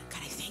worthy.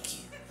 God, I thank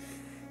you.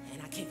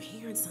 And I kept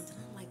hearing something.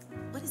 I'm like,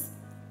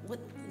 what?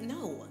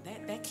 No,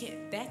 that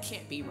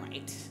can't be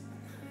right.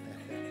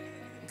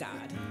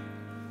 God.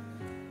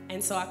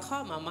 And so I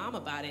called my mom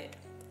about it.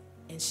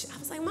 And I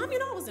was like, Mom, you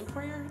know I was in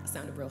prayer. I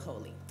sounded real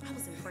holy. I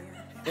was in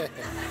prayer.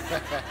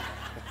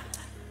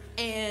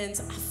 And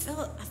I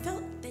felt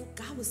that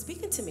God was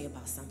speaking to me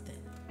about something.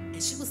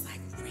 And she was like,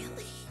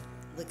 really?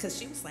 Because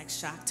she was like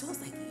shocked too. I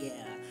was like,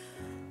 yeah,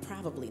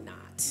 probably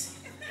not.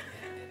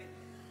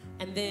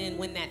 And then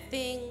when that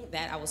thing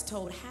that I was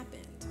told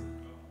happened,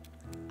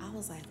 I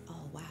was like,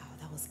 oh wow,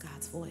 that was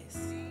God's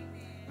voice.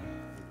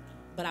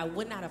 But I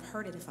would not have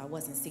heard it if I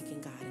wasn't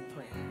seeking God in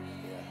prayer.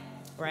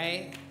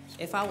 Right?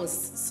 If I was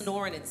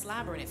snoring and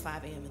slobbering at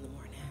 5 a.m. in the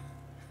morning,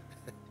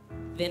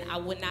 then I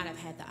would not have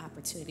had the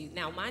opportunity.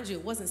 Now, mind you,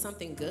 it wasn't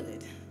something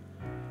good.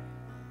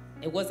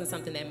 It wasn't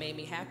something that made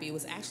me happy. It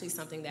was actually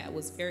something that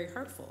was very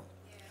hurtful.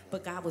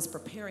 But God was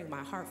preparing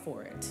my heart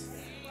for it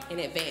in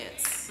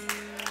advance.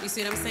 You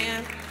see what I'm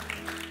saying?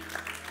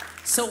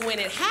 So when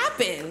it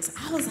happened,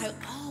 I was like,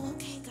 oh,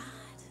 okay, God.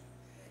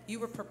 You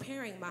were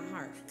preparing my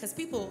heart. Because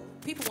people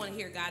want to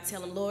hear God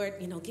tell them, Lord,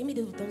 give me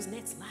those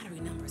next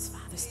lottery numbers,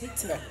 Father. Speak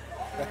to me.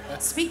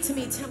 Speak to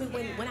me. Tell me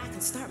when I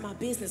can start my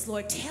business,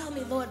 Lord. Tell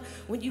me, Lord,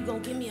 when you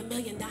going to give me $1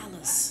 million.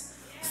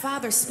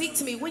 Father, speak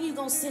to me. When you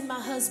going to send my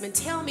husband?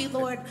 Tell me,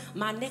 Lord,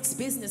 my next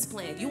business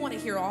plan. You want to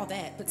hear all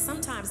that. But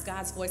sometimes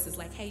God's voice is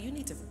like, hey, you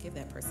need to forgive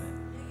that person.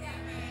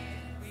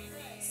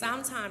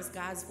 Sometimes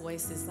God's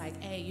voice is like,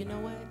 hey, you know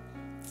what?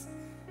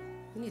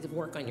 You need to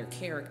work on your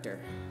character.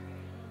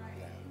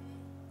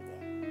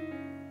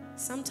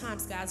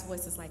 Sometimes God's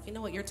voice is like, you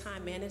know what, your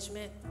time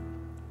management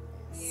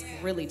is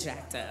really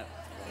jacked up.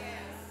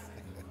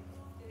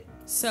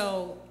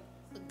 So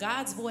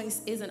God's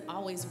voice isn't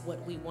always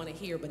what we want to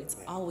hear, but it's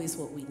always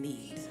what we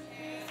need.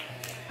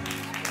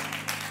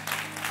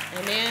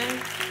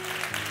 Amen?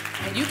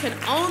 And you can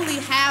only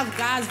have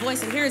God's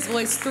voice and hear his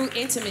voice through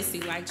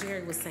intimacy, like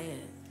Jerry was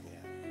saying.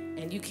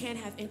 And you can't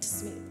have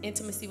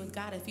intimacy with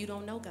God if you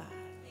don't know God.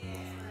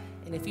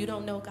 And if you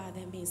don't know God,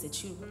 that means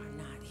that you are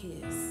not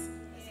his.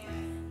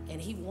 And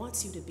he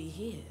wants you to be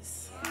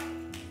his.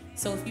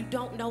 So if you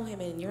don't know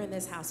him and you're in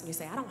this house and you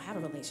say, I don't have a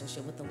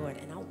relationship with the Lord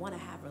and I want to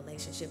have a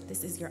relationship,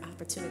 this is your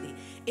opportunity.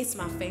 It's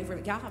my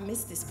favorite. Y'all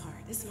missed this part.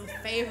 This is my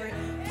favorite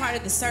part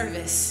of the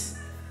service.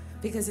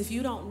 Because if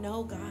you don't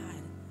know God,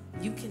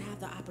 you can have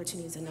the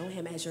opportunity to know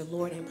him as your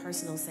Lord and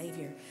personal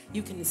Savior.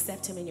 You can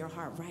accept him in your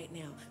heart right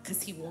now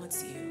because he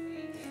wants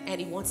you and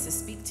he wants to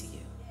speak to you.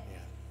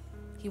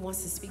 He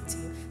wants to speak to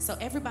you. So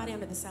everybody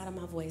under the sound of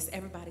my voice,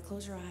 everybody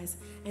close your eyes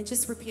and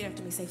just repeat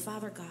after me. Say,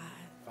 Father God,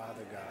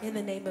 in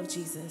the name of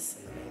Jesus,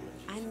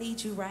 I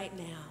need you right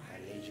now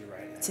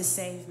to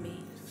save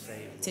me,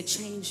 to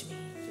change me,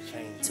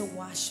 to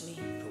wash me,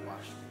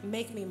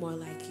 make me more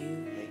like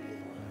you.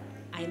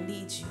 I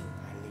need you.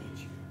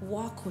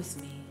 Walk with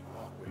me.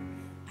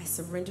 I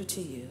surrender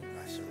to you.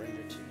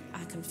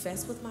 I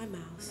confess with my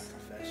mouth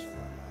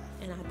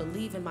and I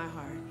believe in my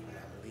heart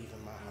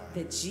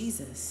that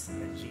Jesus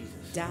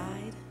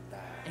died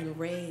and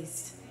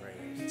raised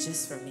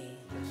just for me.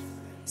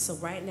 So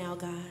right now,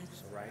 God,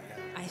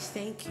 I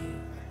thank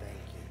you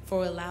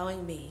for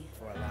allowing me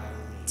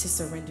to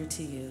surrender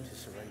to you.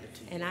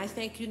 And I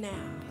thank you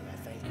now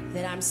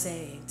that I'm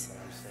saved.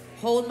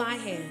 Hold my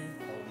hand.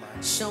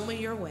 Show me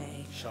your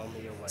way.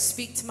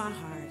 Speak to my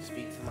heart.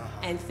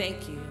 And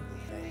thank you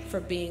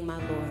for being my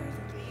Lord.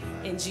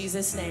 In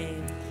Jesus'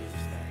 name,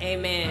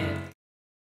 amen.